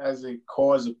as a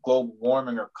cause of global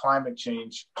warming or climate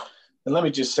change. And let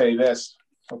me just say this,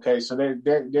 okay? So there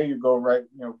you go, right?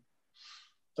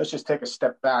 Let's just take a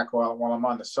step back while I'm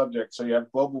on the subject. So you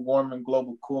have global warming,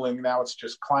 global cooling. Now it's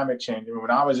just climate change. I mean,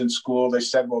 when I was in school, they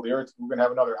said, well, the Earth, we're going to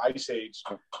have another ice age.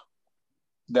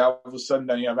 Now all of a sudden,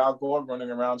 then you have Al Gore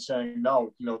running around saying,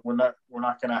 no, we're not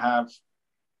going to have,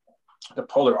 the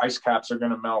polar ice caps are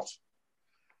going to melt.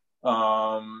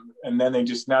 And then they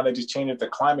just change it to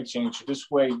climate change. This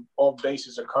way, all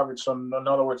bases are covered. So in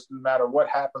other words, no matter what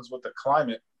happens with the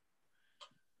climate,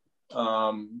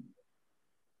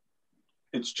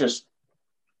 it's just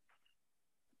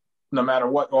no matter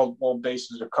what, all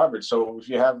bases are covered. So if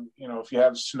you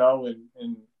have snow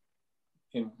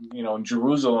in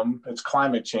Jerusalem, it's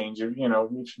climate change. If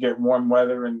you get warm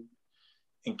weather in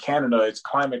Canada, it's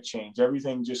climate change.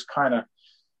 Everything just kind of.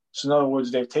 So in other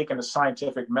words, they've taken a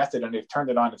scientific method and they've turned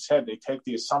it on its head. They take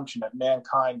the assumption that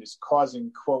mankind is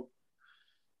causing, quote,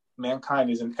 mankind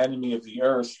is an enemy of the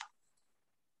earth,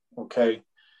 okay?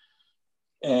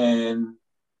 And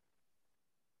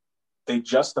they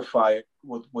justify it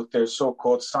with their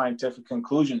so-called scientific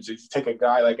conclusions. If you take a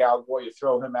guy like Al Gore, you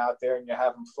throw him out there and you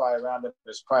have him fly around in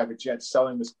his private jet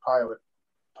selling this pilot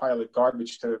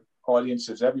garbage to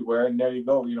audiences everywhere, and there you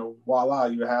go, voila,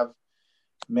 you have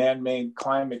man-made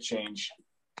climate change.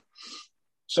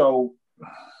 So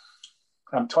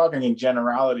I'm talking in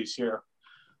generalities here,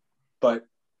 but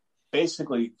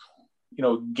basically,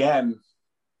 again,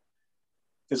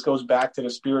 this goes back to the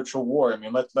spiritual war. I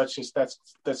mean, let's just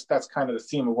that's kind of the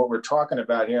theme of what we're talking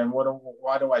about here. And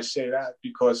why do I say that?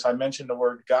 Because I mentioned the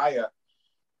word Gaia.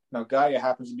 Now, Gaia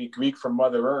happens to be Greek for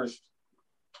Mother Earth.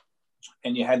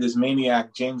 And you had this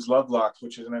maniac, James Lovelock,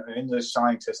 which is an English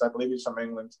scientist. I believe he's from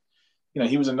England.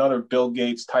 He was another Bill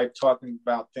Gates type, talking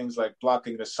about things like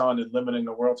blocking the sun and limiting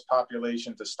the world's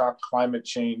population to stop climate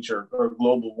change or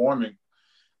global warming.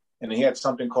 And he had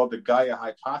something called the Gaia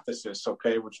hypothesis,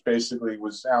 okay, which basically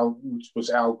was Al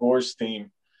Gore's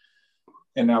theme.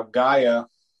 And now Gaia,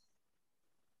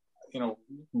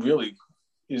 really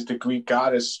is the Greek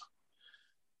goddess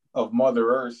of Mother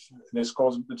Earth, and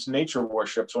it's nature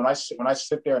worship. So when I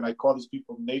sit there and I call these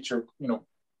people nature,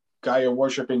 Gaia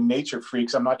worshiping nature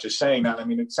freaks, I'm not just saying that. I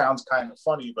mean, it sounds kind of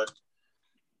funny, but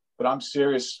I'm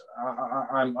serious.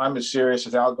 I'm as serious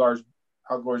as Al Gore's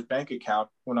bank account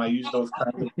when I use those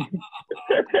kinds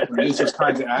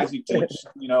of adjectives.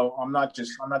 I'm not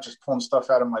just pulling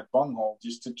stuff out of my bunghole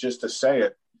just to say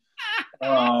it.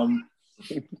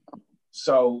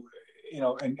 So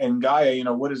and Gaia,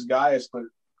 what is Gaia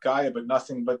but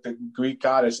nothing but the Greek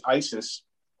goddess Isis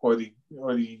or the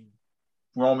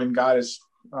Roman goddess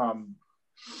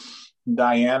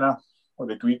Diana, or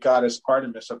the Greek goddess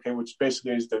Artemis, okay, which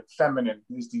basically is the feminine,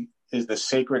 is the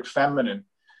sacred feminine.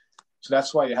 So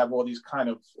that's why you have all these kind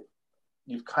of,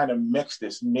 you've kind of mixed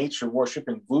this nature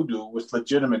worshiping voodoo with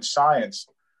legitimate science.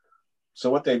 So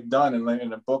what they've done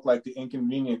in a book like The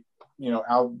Inconvenient,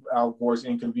 Al Gore's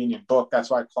Inconvenient Book, that's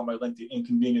why I call my link The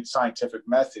Inconvenient Scientific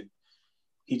Method.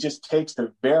 He just takes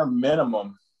the bare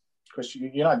minimum, because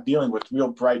you're not dealing with real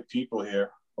bright people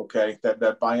here, okay,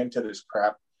 that buy into this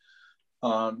crap.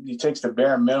 He takes the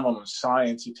bare minimum of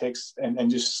science, he takes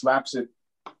and just slaps it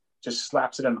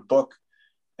in a book.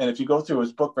 And if you go through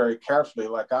his book very carefully,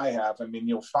 like I have, I mean,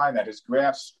 you'll find that his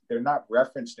graphs, they're not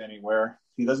referenced anywhere.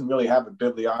 He doesn't really have a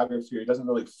bibliography. He doesn't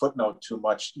really footnote too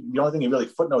much. The only thing he really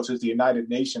footnotes is the United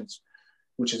Nations,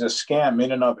 which is a scam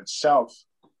in and of itself.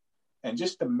 And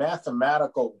just the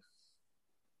mathematical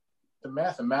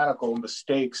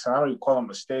mistakes, I don't even call them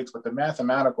mistakes, but the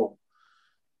mathematical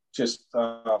just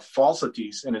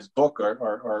falsities in his book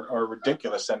are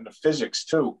ridiculous, and the physics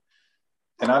too.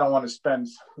 And I don't want to spend,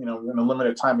 in the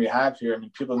limited time we have here, I mean,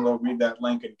 people can go read that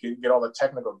link and get all the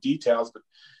technical details. But,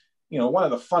 one of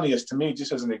the funniest to me,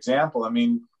 just as an example, I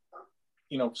mean,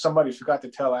 somebody forgot to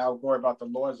tell Al Gore about the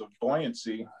laws of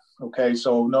buoyancy. Okay,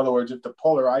 so in other words, if the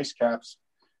polar ice caps,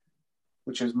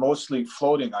 which is mostly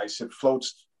floating ice, the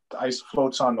ice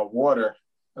floats on the water.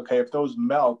 Okay, if those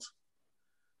melt,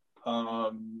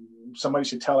 somebody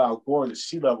should tell Al Gore the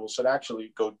sea level should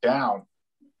actually go down.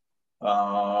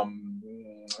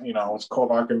 It's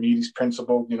called Archimedes'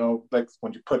 principle, like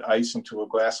when you put ice into a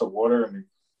glass of water and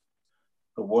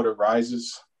the water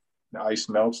rises, the ice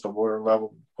melts, the water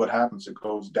level, what happens? It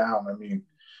goes down. I mean,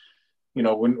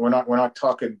 we're not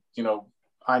talking,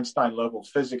 Einstein level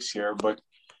physics here, but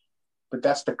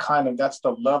that's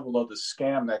the level of the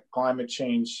scam that climate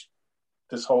change,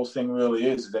 this whole thing really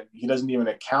is, that he doesn't even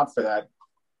account for that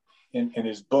in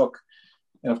his book.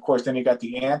 And of course, then you got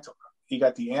the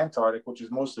Antarctic, which is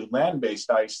mostly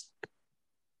land-based ice.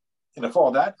 And if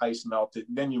all that ice melted,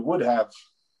 then you would have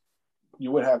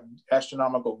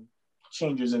astronomical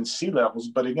changes in sea levels.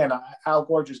 But again, Al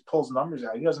Gore just pulls numbers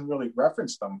out. He doesn't really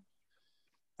reference them.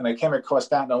 And I came across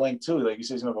that in a link too. Like he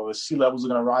says, the sea levels are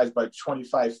going to rise by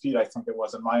 25 feet, I think it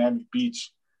was, in Miami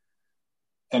Beach.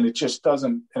 And it just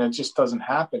doesn't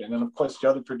happen. And then of course the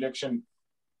other prediction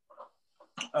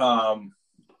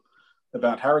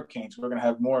about hurricanes, we're going to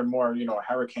have more and more,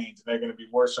 hurricanes, and they're going to be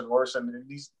worse and worse. And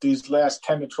these last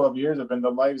 10 to 12 years have been the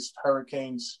lightest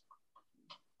hurricanes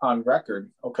on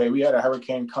record. Okay, we had a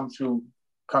hurricane come through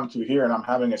here, and I'm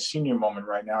having a senior moment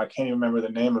right now. I can't even remember the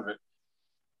name of it.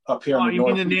 Up here in the you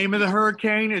mean the name of the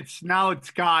hurricane? It's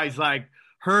guys like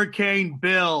Hurricane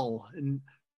Bill, and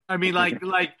I mean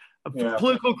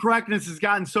political correctness has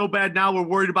gotten so bad now we're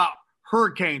worried about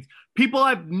hurricanes. People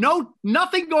have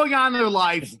nothing going on in their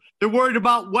lives. They're worried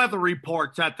about weather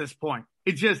reports at this point.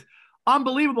 It's just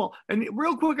unbelievable. And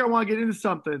real quick, I want to get into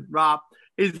something, Rob,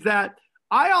 is that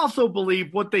I also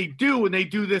believe what they do when they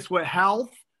do this with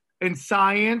health and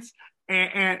science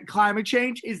and climate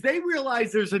change is they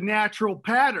realize there's a natural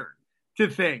pattern to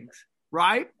things,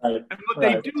 right? And what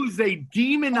they do is they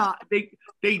demonize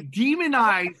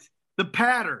the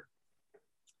pattern.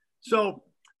 So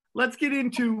let's get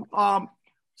into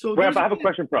Wait, I have a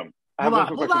question from. Hold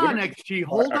on, XG.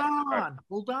 Hold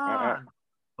on.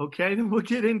 Okay, then we'll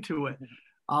get into it.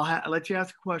 I'll let you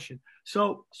ask a question.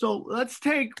 So let's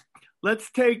take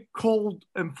cold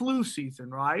and flu season,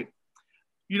 right?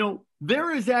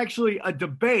 There is actually a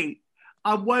debate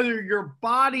on whether your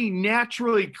body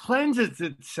naturally cleanses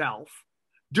itself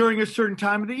during a certain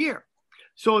time of the year.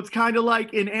 So it's kind of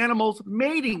like in animals'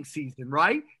 mating season,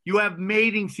 right? You have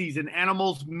mating season.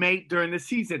 Animals mate during the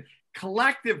season.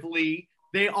 Collectively,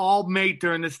 they all mate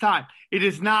during this time. It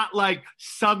is not like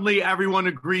suddenly everyone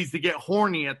agrees to get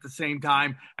horny at the same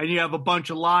time and you have a bunch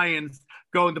of lions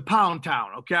going to Pound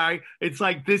Town, okay? It's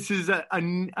like this is a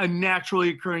naturally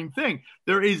occurring thing.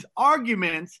 There is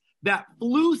arguments that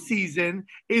flu season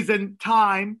is a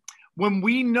time when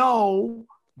we know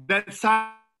that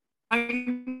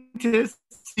scientists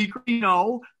secretly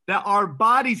know that our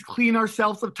bodies clean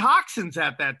ourselves of toxins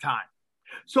at that time.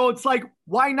 So it's like,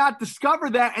 why not discover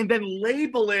that and then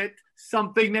label it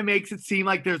something that makes it seem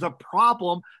like there's a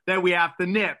problem that we have to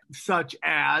nip, such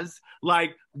as,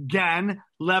 like, again,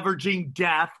 leveraging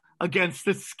death against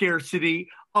the scarcity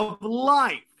of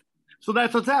life. So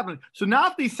that's what's happening. So now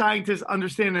if these scientists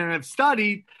understand and have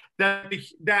studied that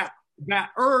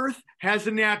Earth has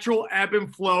a natural ebb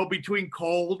and flow between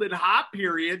cold and hot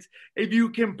periods, if you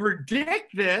can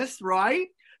predict this, right,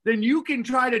 then you can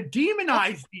try to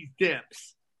demonize these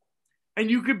dips. And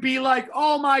you could be like,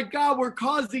 oh my God, we're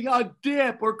causing a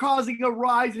dip. We're causing a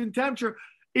rise in temperature.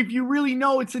 If you really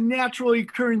know it's a naturally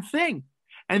occurring thing.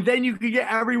 And then you could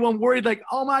get everyone worried like,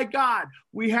 oh my God,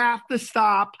 we have to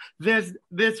stop this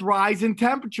rise in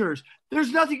temperatures.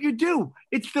 There's nothing you do.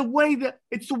 It's the way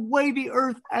the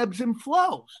earth ebbs and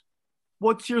flows.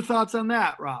 What's your thoughts on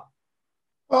that, Rob?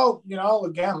 Well,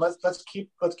 again, let's keep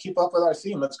up with our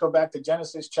theme. Let's go back to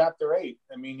Genesis chapter 8.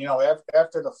 I mean,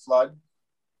 after the flood,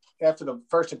 after the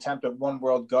first attempt at one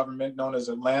world government known as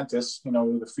Atlantis,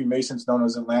 the Freemasons known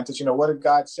as Atlantis, what did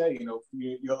God say?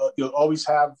 You'll always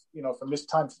have, from this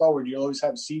time forward, you'll always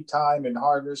have seed time and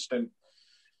harvest. And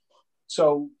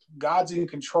so God's in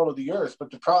control of the earth. But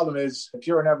the problem is, if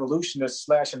you're an evolutionist /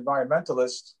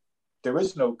 environmentalist, there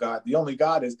is no God. The only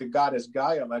God is the goddess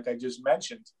Gaia, like I just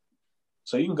mentioned.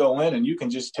 So you can go in and you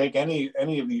can just take any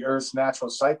of the earth's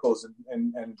natural cycles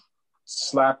and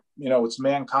slap, it's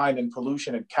mankind and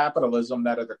pollution and capitalism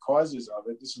that are the causes of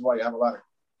it. This is why you have a lot of,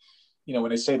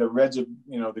 when they say the reds are,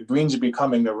 the greens are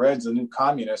becoming the reds, the new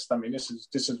communists. I mean, this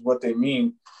is what they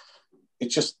mean.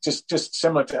 It's just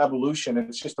similar to evolution.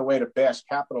 It's just a way to bash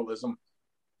capitalism.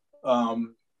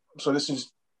 So this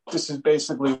is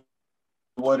basically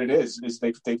what it is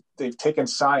they've taken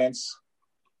science.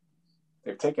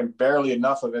 They've taken barely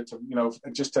enough of it to,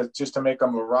 just to make a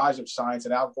mirage of science,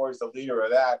 and Al Gore is the leader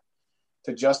of that,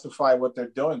 to justify what they're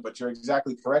doing. But you're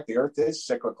exactly correct. The earth is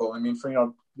cyclical. I mean,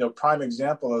 for, prime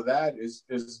example of that is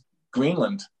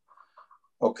Greenland.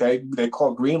 Okay. They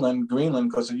call Greenland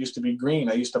because it used to be green.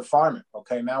 I used to farm it.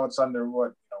 Okay. Now it's under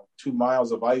 2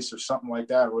 miles of ice or something like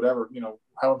that, or whatever,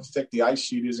 however thick the ice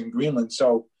sheet is in Greenland.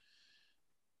 So,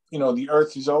 the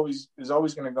earth is always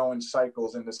going to go in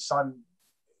cycles, and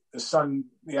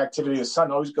the activity of the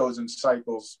sun always goes in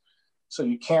cycles. So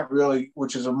you can't really,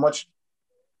 which is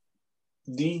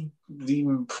the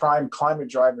prime climate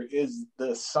driver is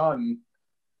the sun.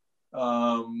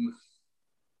 I don't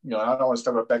want to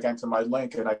step right back into my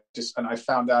link, and I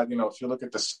found out, if you look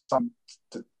at the sun,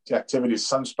 the activity of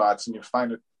sunspots, and you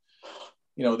find it,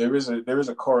 there is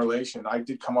a correlation. I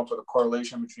did come up with a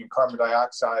correlation between carbon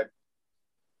dioxide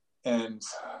and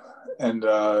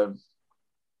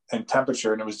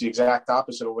temperature, and it was the exact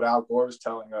opposite of what Al Gore was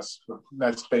telling us.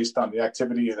 That's based on the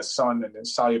activity of the sun and the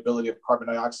solubility of carbon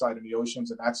dioxide in the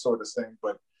oceans and that sort of thing.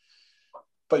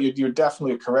 But you're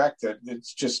definitely correct that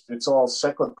it's all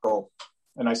cyclical.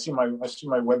 And I see my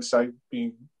website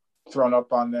being thrown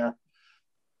up on there,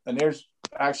 and there's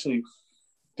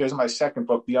my second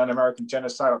book, The Un-American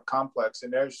Genocidal Complex,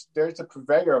 and there's the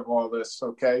purveyor of all this.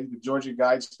 Okay, the Georgia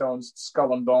Guidestones,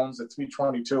 Skull and Bones, the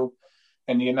 322,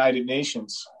 and the United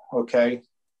Nations. Okay.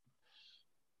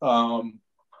 The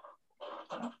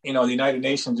United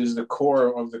Nations is the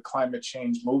core of the climate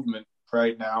change movement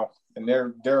right now. And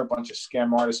they're a bunch of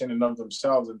scam artists in and of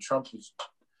themselves. And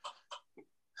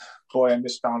I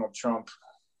miss Donald Trump.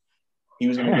 He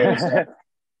was going to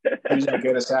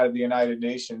get us out of the United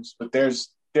Nations. But there's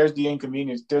the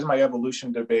inconvenience. There's my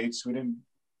evolution debates. I don't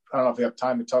know if we have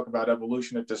time to talk about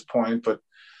evolution at this point, but.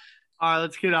 All right,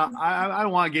 let's get out. I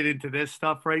don't want to get into this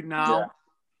stuff right now. Yeah.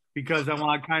 Because I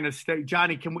want to kind of stay.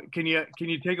 Johnny, can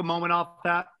you take a moment off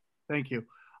that? Thank you.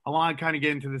 I want to kind of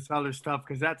get into this other stuff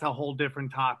because that's a whole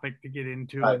different topic to get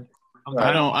into. I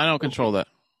don't control that.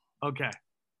 Okay.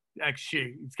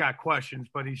 XG, he's got questions,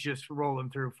 but he's just rolling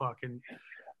through fucking.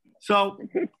 So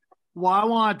what I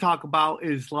want to talk about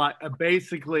is like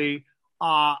basically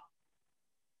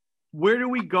where do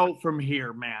we go from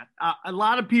here, man? A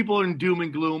lot of people are in doom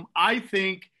and gloom. I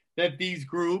think that these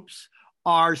groups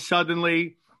are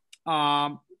suddenly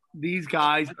these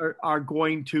guys are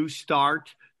going to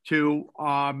start to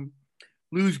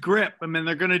lose grip. I mean,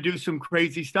 they're going to do some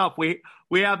crazy stuff. We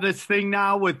have this thing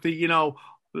now with the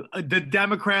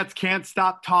Democrats can't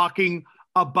stop talking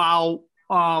about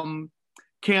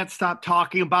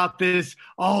this.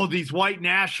 Oh, these white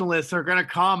nationalists are going to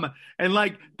come. And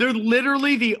like, they're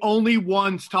literally the only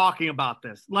ones talking about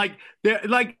this. Like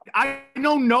I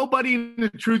know nobody in the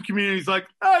truth community is like,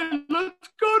 hey, let's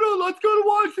go to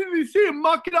Washington D.C. and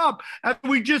muck it up. And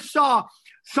we just saw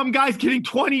some guys getting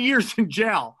 20 years in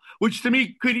jail, which to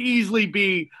me could easily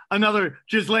be another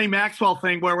Ghislaine Maxwell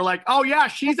thing where we're like, oh yeah,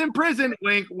 she's in prison,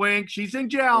 wink, wink, she's in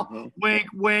jail, wink,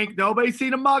 wink, nobody's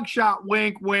seen a mugshot,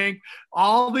 wink, wink.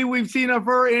 All that we've seen of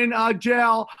her in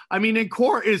jail, in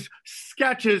court is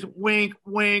sketches, wink,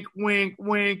 wink, wink,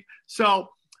 wink. So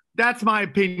that's my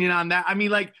opinion on that.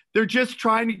 They're just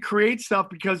trying to create stuff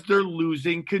because they're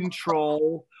losing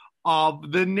control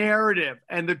of the narrative.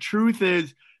 And the truth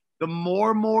is, the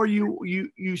more and more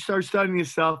you start studying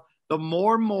this stuff, the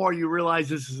more and more you realize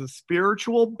this is a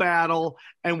spiritual battle,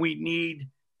 and we need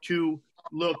to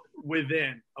look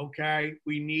within, okay?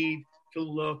 We need to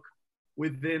look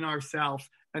within ourselves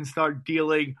and start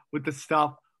dealing with the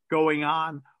stuff going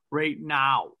on right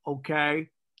now, okay?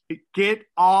 Get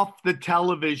off the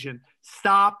television.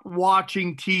 Stop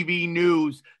watching TV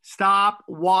news. Stop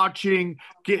watching,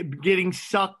 getting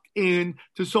sucked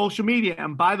into social media.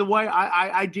 And by the way,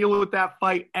 I deal with that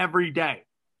fight every day.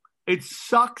 It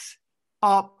sucks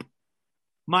up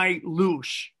my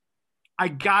loosh. I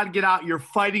got to get out. You're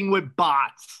fighting with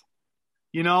bots.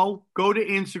 You know, go to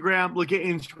Instagram, look at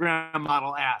Instagram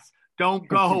model ass. Don't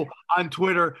go on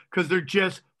Twitter because they're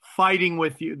just fighting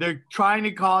with you. They're trying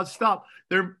to cause stuff.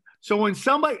 So when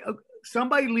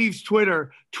somebody leaves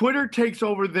Twitter, Twitter takes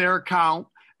over their account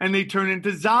and they turn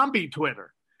into zombie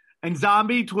Twitter. And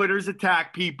zombie Twitters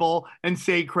attack people and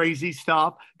say crazy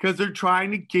stuff because they're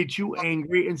trying to get you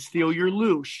angry and steal your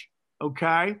loosh.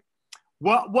 Okay?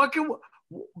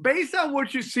 Based on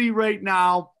what you see right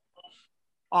now,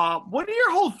 what are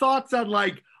your whole thoughts on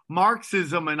like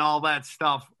Marxism and all that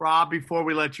stuff, Rob, before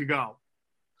we let you go?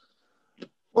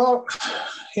 Well,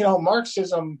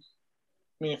 Marxism,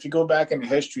 I mean, if you go back into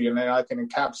history, and then I can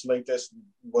encapsulate this,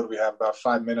 what do we have, about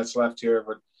 5 minutes left here,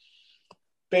 but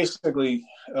basically,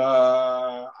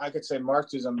 I could say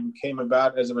Marxism came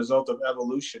about as a result of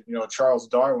evolution, Charles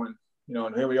Darwin,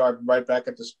 and here we are right back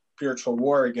at the spiritual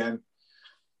war again.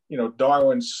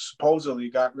 Darwin supposedly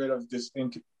got rid of this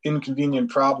inconvenient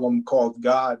problem called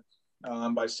God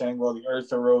by saying, well, the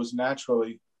earth arose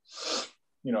naturally,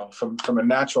 from a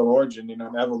natural origin,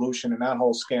 evolution and that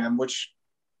whole scam, which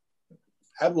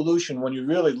evolution, when you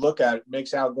really look at it,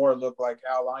 makes Al Gore look like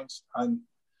Al Einstein.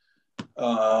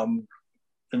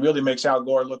 It really makes Al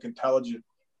Gore look intelligent,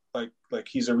 like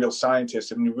he's a real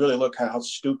scientist. And you really look at how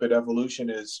stupid evolution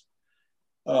is.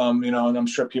 And I'm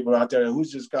sure people out there,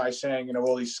 who's this guy saying,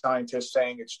 all these scientists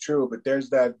saying it's true, but there's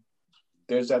that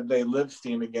they live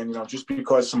theme again. Just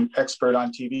because some expert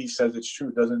on TV says it's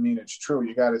true doesn't mean it's true.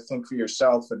 You got to think for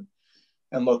yourself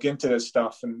and look into this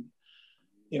stuff. And,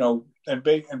 and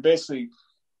basically,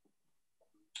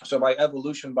 so by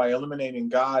evolution, by eliminating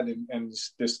God and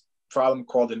this problem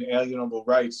called inalienable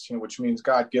rights, which means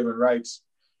God-given rights,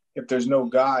 if there's no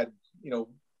God,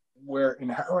 we're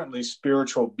inherently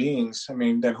spiritual beings. I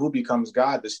mean, then who becomes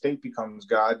God? The state becomes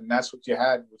God. And that's what you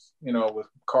had with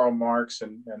Karl Marx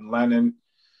and Lenin,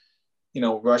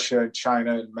 Russia and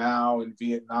China and Mao and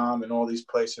Vietnam and all these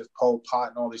places, Pol Pot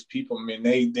and all these people. I mean,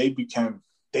 they became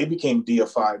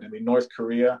deified. I mean, North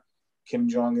Korea, Kim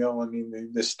Jong-il, I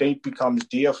mean, the state becomes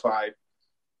deified.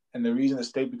 And the reason the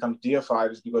state becomes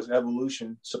deified is because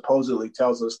evolution supposedly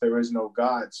tells us there is no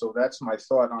God. So that's my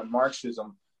thought on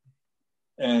Marxism.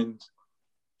 And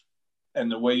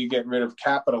the way you get rid of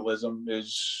capitalism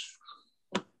is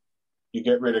you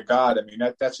get rid of God. I mean,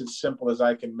 that's as simple as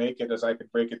I can make it, as I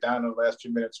could break it down in the last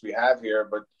 2 minutes we have here.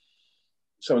 But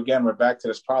so again, we're back to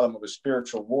this problem of a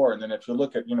spiritual war. And then if you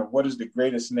look at, what is the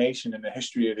greatest nation in the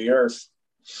history of the earth,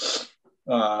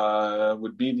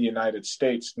 would be the United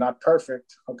States. Not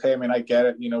perfect. Okay. I mean, I get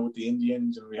it, with the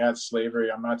Indians and we had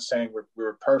slavery. I'm not saying we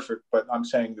were perfect, but I'm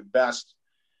saying the best.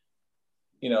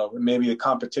 Maybe the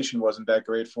competition wasn't that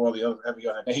great for every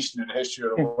other nation in the history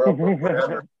of the world, but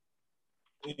whatever.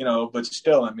 But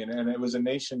still, I mean, and it was a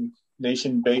nation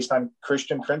based on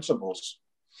Christian principles.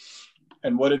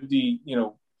 And what did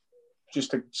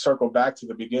just to circle back to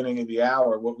the beginning of the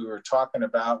hour, what we were talking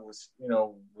about was,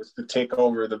 with the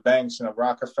takeover of the banks,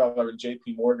 Rockefeller and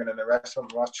JP Morgan and the rest of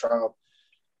them, Rothschild,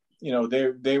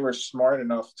 they were smart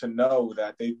enough to know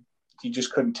that he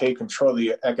just couldn't take control of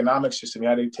the economic system. He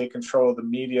had to take control of the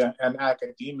media and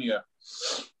academia.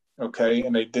 Okay.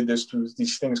 And they did this through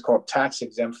these things called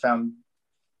tax-exempt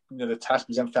the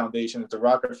tax-exempt foundations, the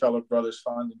Rockefeller Brothers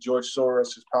Fund, and George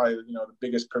Soros is probably, the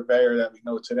biggest purveyor that we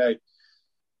know today.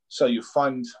 So you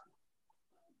fund,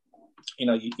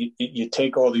 you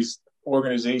take all these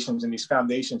organizations and these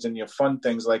foundations and you fund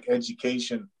things like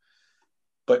education,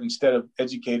 but instead of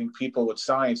educating people with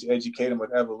science, you educate them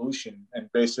with evolution.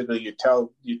 And basically you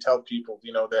tell people,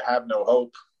 they have no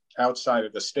hope outside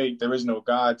of the state. There is no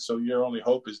God, so your only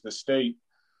hope is the state.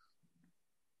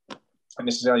 And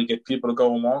this is how you get people to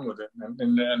go along with it.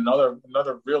 And another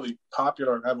really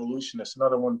popular evolutionist,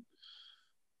 another one,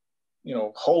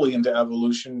 wholly into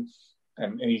evolution,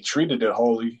 and he treated it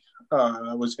wholly,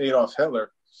 was Adolf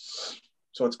Hitler.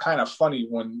 So it's kind of funny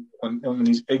when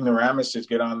these ignoramuses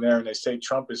get on there and they say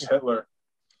Trump is Hitler.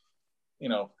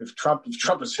 If Trump is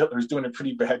Hitler, he's doing a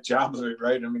pretty bad job of it,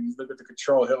 right? I mean, look at the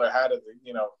control Hitler had of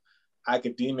the,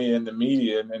 academia and the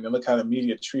media, and look how the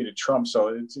media treated Trump. So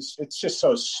it's just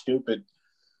so stupid.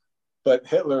 But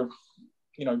Hitler,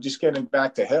 just getting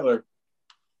back to Hitler,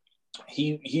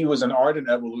 he was an ardent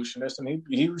evolutionist, and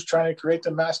he was trying to create the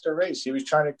master race. He was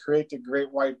trying to create the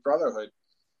Great White Brotherhood.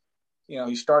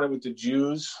 he started with the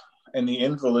Jews and the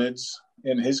invalids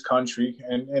in his country,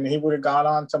 and he would have gone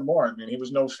on to more. I mean, he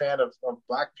was no fan of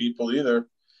black people either.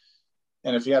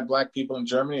 And if he had black people in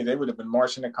Germany, they would have been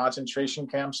marching to concentration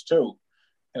camps too.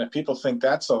 And if people think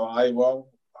that's a lie, well,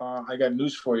 I got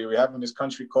news for you. We have in this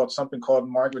country something called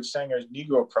Margaret Sanger's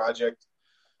Negro Project.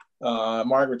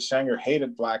 Margaret Sanger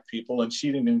hated black people, and she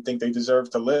didn't even think they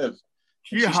deserved to live.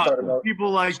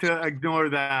 People like to ignore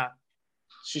that.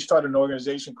 She started an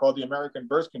organization called the American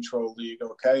Birth Control League,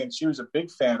 okay? And she was a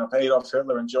big fan of Adolf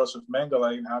Hitler and Joseph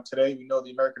Mengele. And now today we know the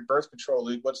American Birth Control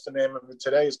League. What's the name of it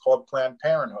today? It's called Planned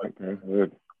Parenthood.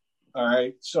 Okay. All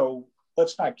right, so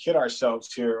let's not kid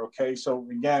ourselves here, okay? So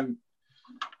again,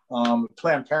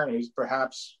 Planned Parenthood is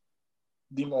perhaps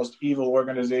the most evil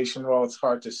organization. Well, it's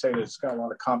hard to say that it's got a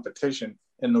lot of competition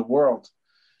in the world.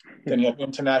 Then you have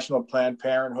International Planned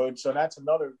Parenthood. So that's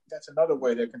another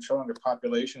way they're controlling the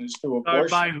population is through abortion.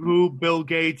 By who? Bill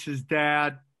Gates, his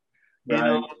dad.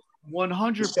 Right.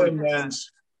 100%.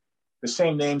 The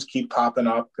same names keep popping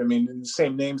up. I mean, the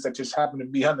same names that just happen to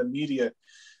be on the media,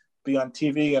 be on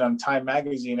TV and on Time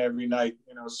Magazine every night.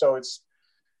 So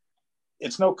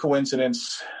it's no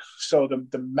coincidence. So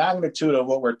the magnitude of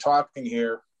what we're talking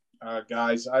here,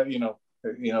 guys,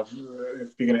 if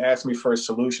you're going to ask me for a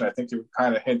solution, I think you were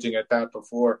kind of hinting at that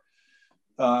before.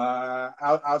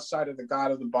 Outside of the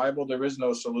God of the Bible, there is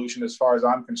no solution as far as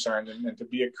I'm concerned. And to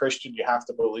be a Christian, you have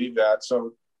to believe that.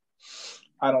 So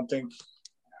I don't think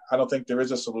there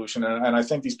is a solution. And I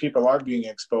think these people are being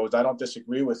exposed. I don't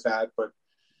disagree with that.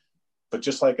 But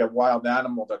just like a wild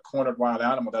animal, the cornered wild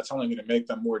animal, that's only going to make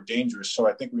them more dangerous. So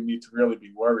I think we need to really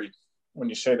be worried when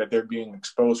you say that they're being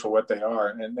exposed for what they are.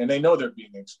 And they know they're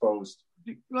being exposed.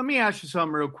 Let me ask you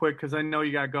something real quick, because I know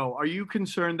you got to go. Are you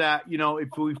concerned that, if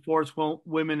we force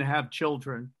women to have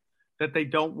children that they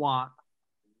don't want,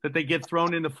 that they get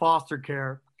thrown into foster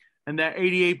care, and that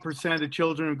 88% of the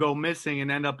children who go missing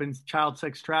and end up in child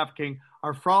sex trafficking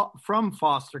are from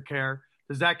foster care?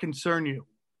 Does that concern you?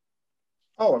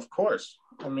 Oh, of course.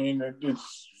 I mean,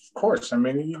 it's of course. I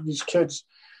mean, these kids,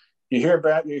 hearing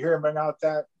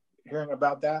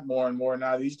about that more and more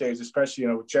now these days, especially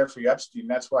with Jeffrey Epstein.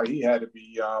 That's why he had to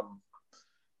be.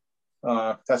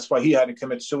 That's why he had to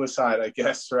commit suicide, I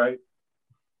guess, right?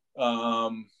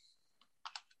 But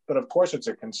of course, it's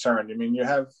a concern. I mean, you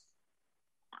have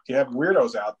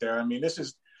weirdos out there. I mean, this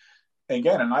is.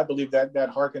 Again, and I believe that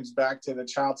harkens back to the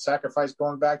child sacrifice,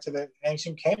 going back to the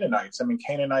ancient Canaanites. I mean,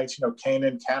 Canaanites,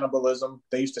 Canaan, cannibalism.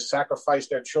 They used to sacrifice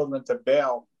their children to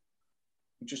Baal,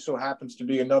 which just so happens to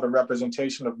be another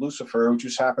representation of Lucifer, who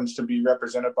just happens to be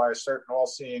represented by a certain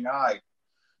all-seeing eye.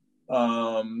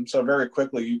 So very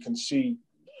quickly, you can see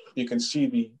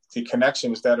the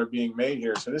connections that are being made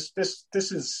here. So this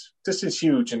is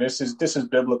huge, and this is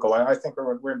biblical. I think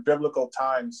we're in biblical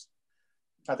times.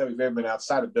 Not that we've ever been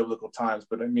outside of biblical times,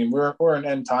 but I mean we're in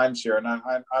end times here, and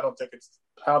I don't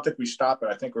think we stop it.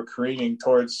 I think we're careening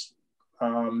towards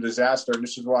disaster, and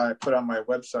this is why I put on my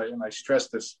website, and I stress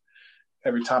this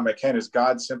every time I can, is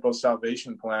God's simple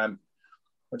salvation plan,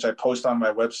 which I post on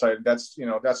my website. That's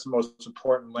the most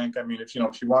important link. I mean, if you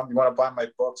want to buy my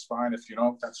books, fine. If you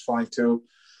don't, that's fine too.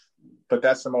 But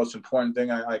that's the most important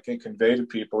thing I can convey to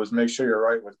people is make sure you're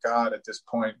right with God at this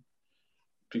point,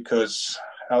 because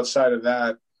outside of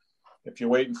that, if you're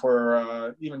waiting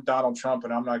for even Donald Trump,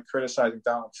 and I'm not criticizing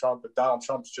Donald Trump, but Donald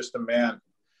Trump's just a man,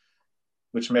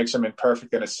 which makes him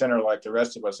imperfect and a sinner like the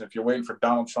rest of us. And if you're waiting for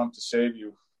Donald Trump to save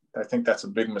you, I think that's a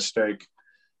big mistake.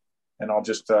 And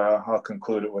I'll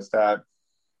conclude it with that.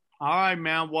 All right,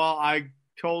 man. Well,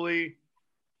 you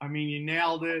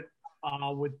nailed it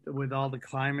with all the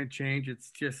climate change.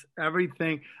 It's just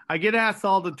everything. I get asked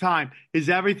all the time, is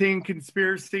everything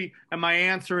conspiracy? And my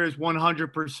answer is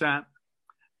 100%.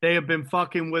 They have been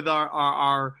fucking with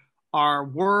our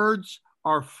words,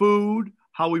 our food,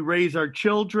 how we raise our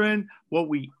children, what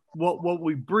we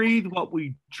breathe, what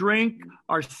we drink,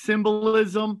 our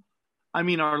symbolism. I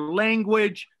mean, our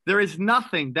language. There is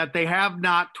nothing that they have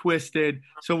not twisted,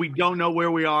 so we don't know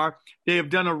where we are. They have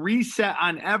done a reset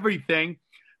on everything.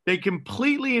 They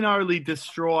completely and utterly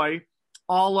destroy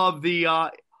all of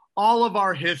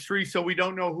our history, so we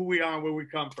don't know who we are and where we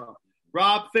come from.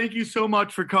 Rob, thank you so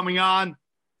much for coming on.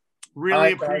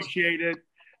 Really appreciate it.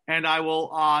 And I will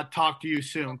talk to you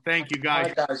soon. Thank you,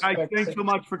 guys. Guys, thanks so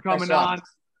much for coming on.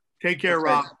 Take care,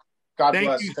 Rob. God Thank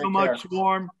bless. you so much,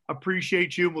 Norm.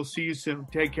 Appreciate you. We'll see you soon.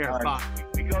 Take care. Right. Bye.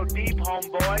 We go deep,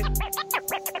 homeboy.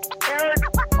 Aaron,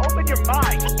 open your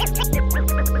mind.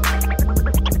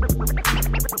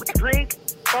 Drink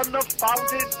from the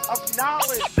fountain of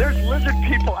knowledge. There's lizard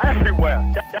people everywhere.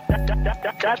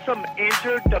 That's some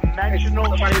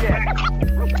interdimensional shit.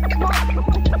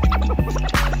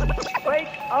 Wake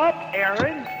up,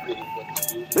 Aaron.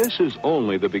 This is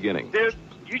only the beginning. Dude,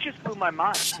 you just blew my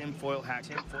mind. Tinfoil hat.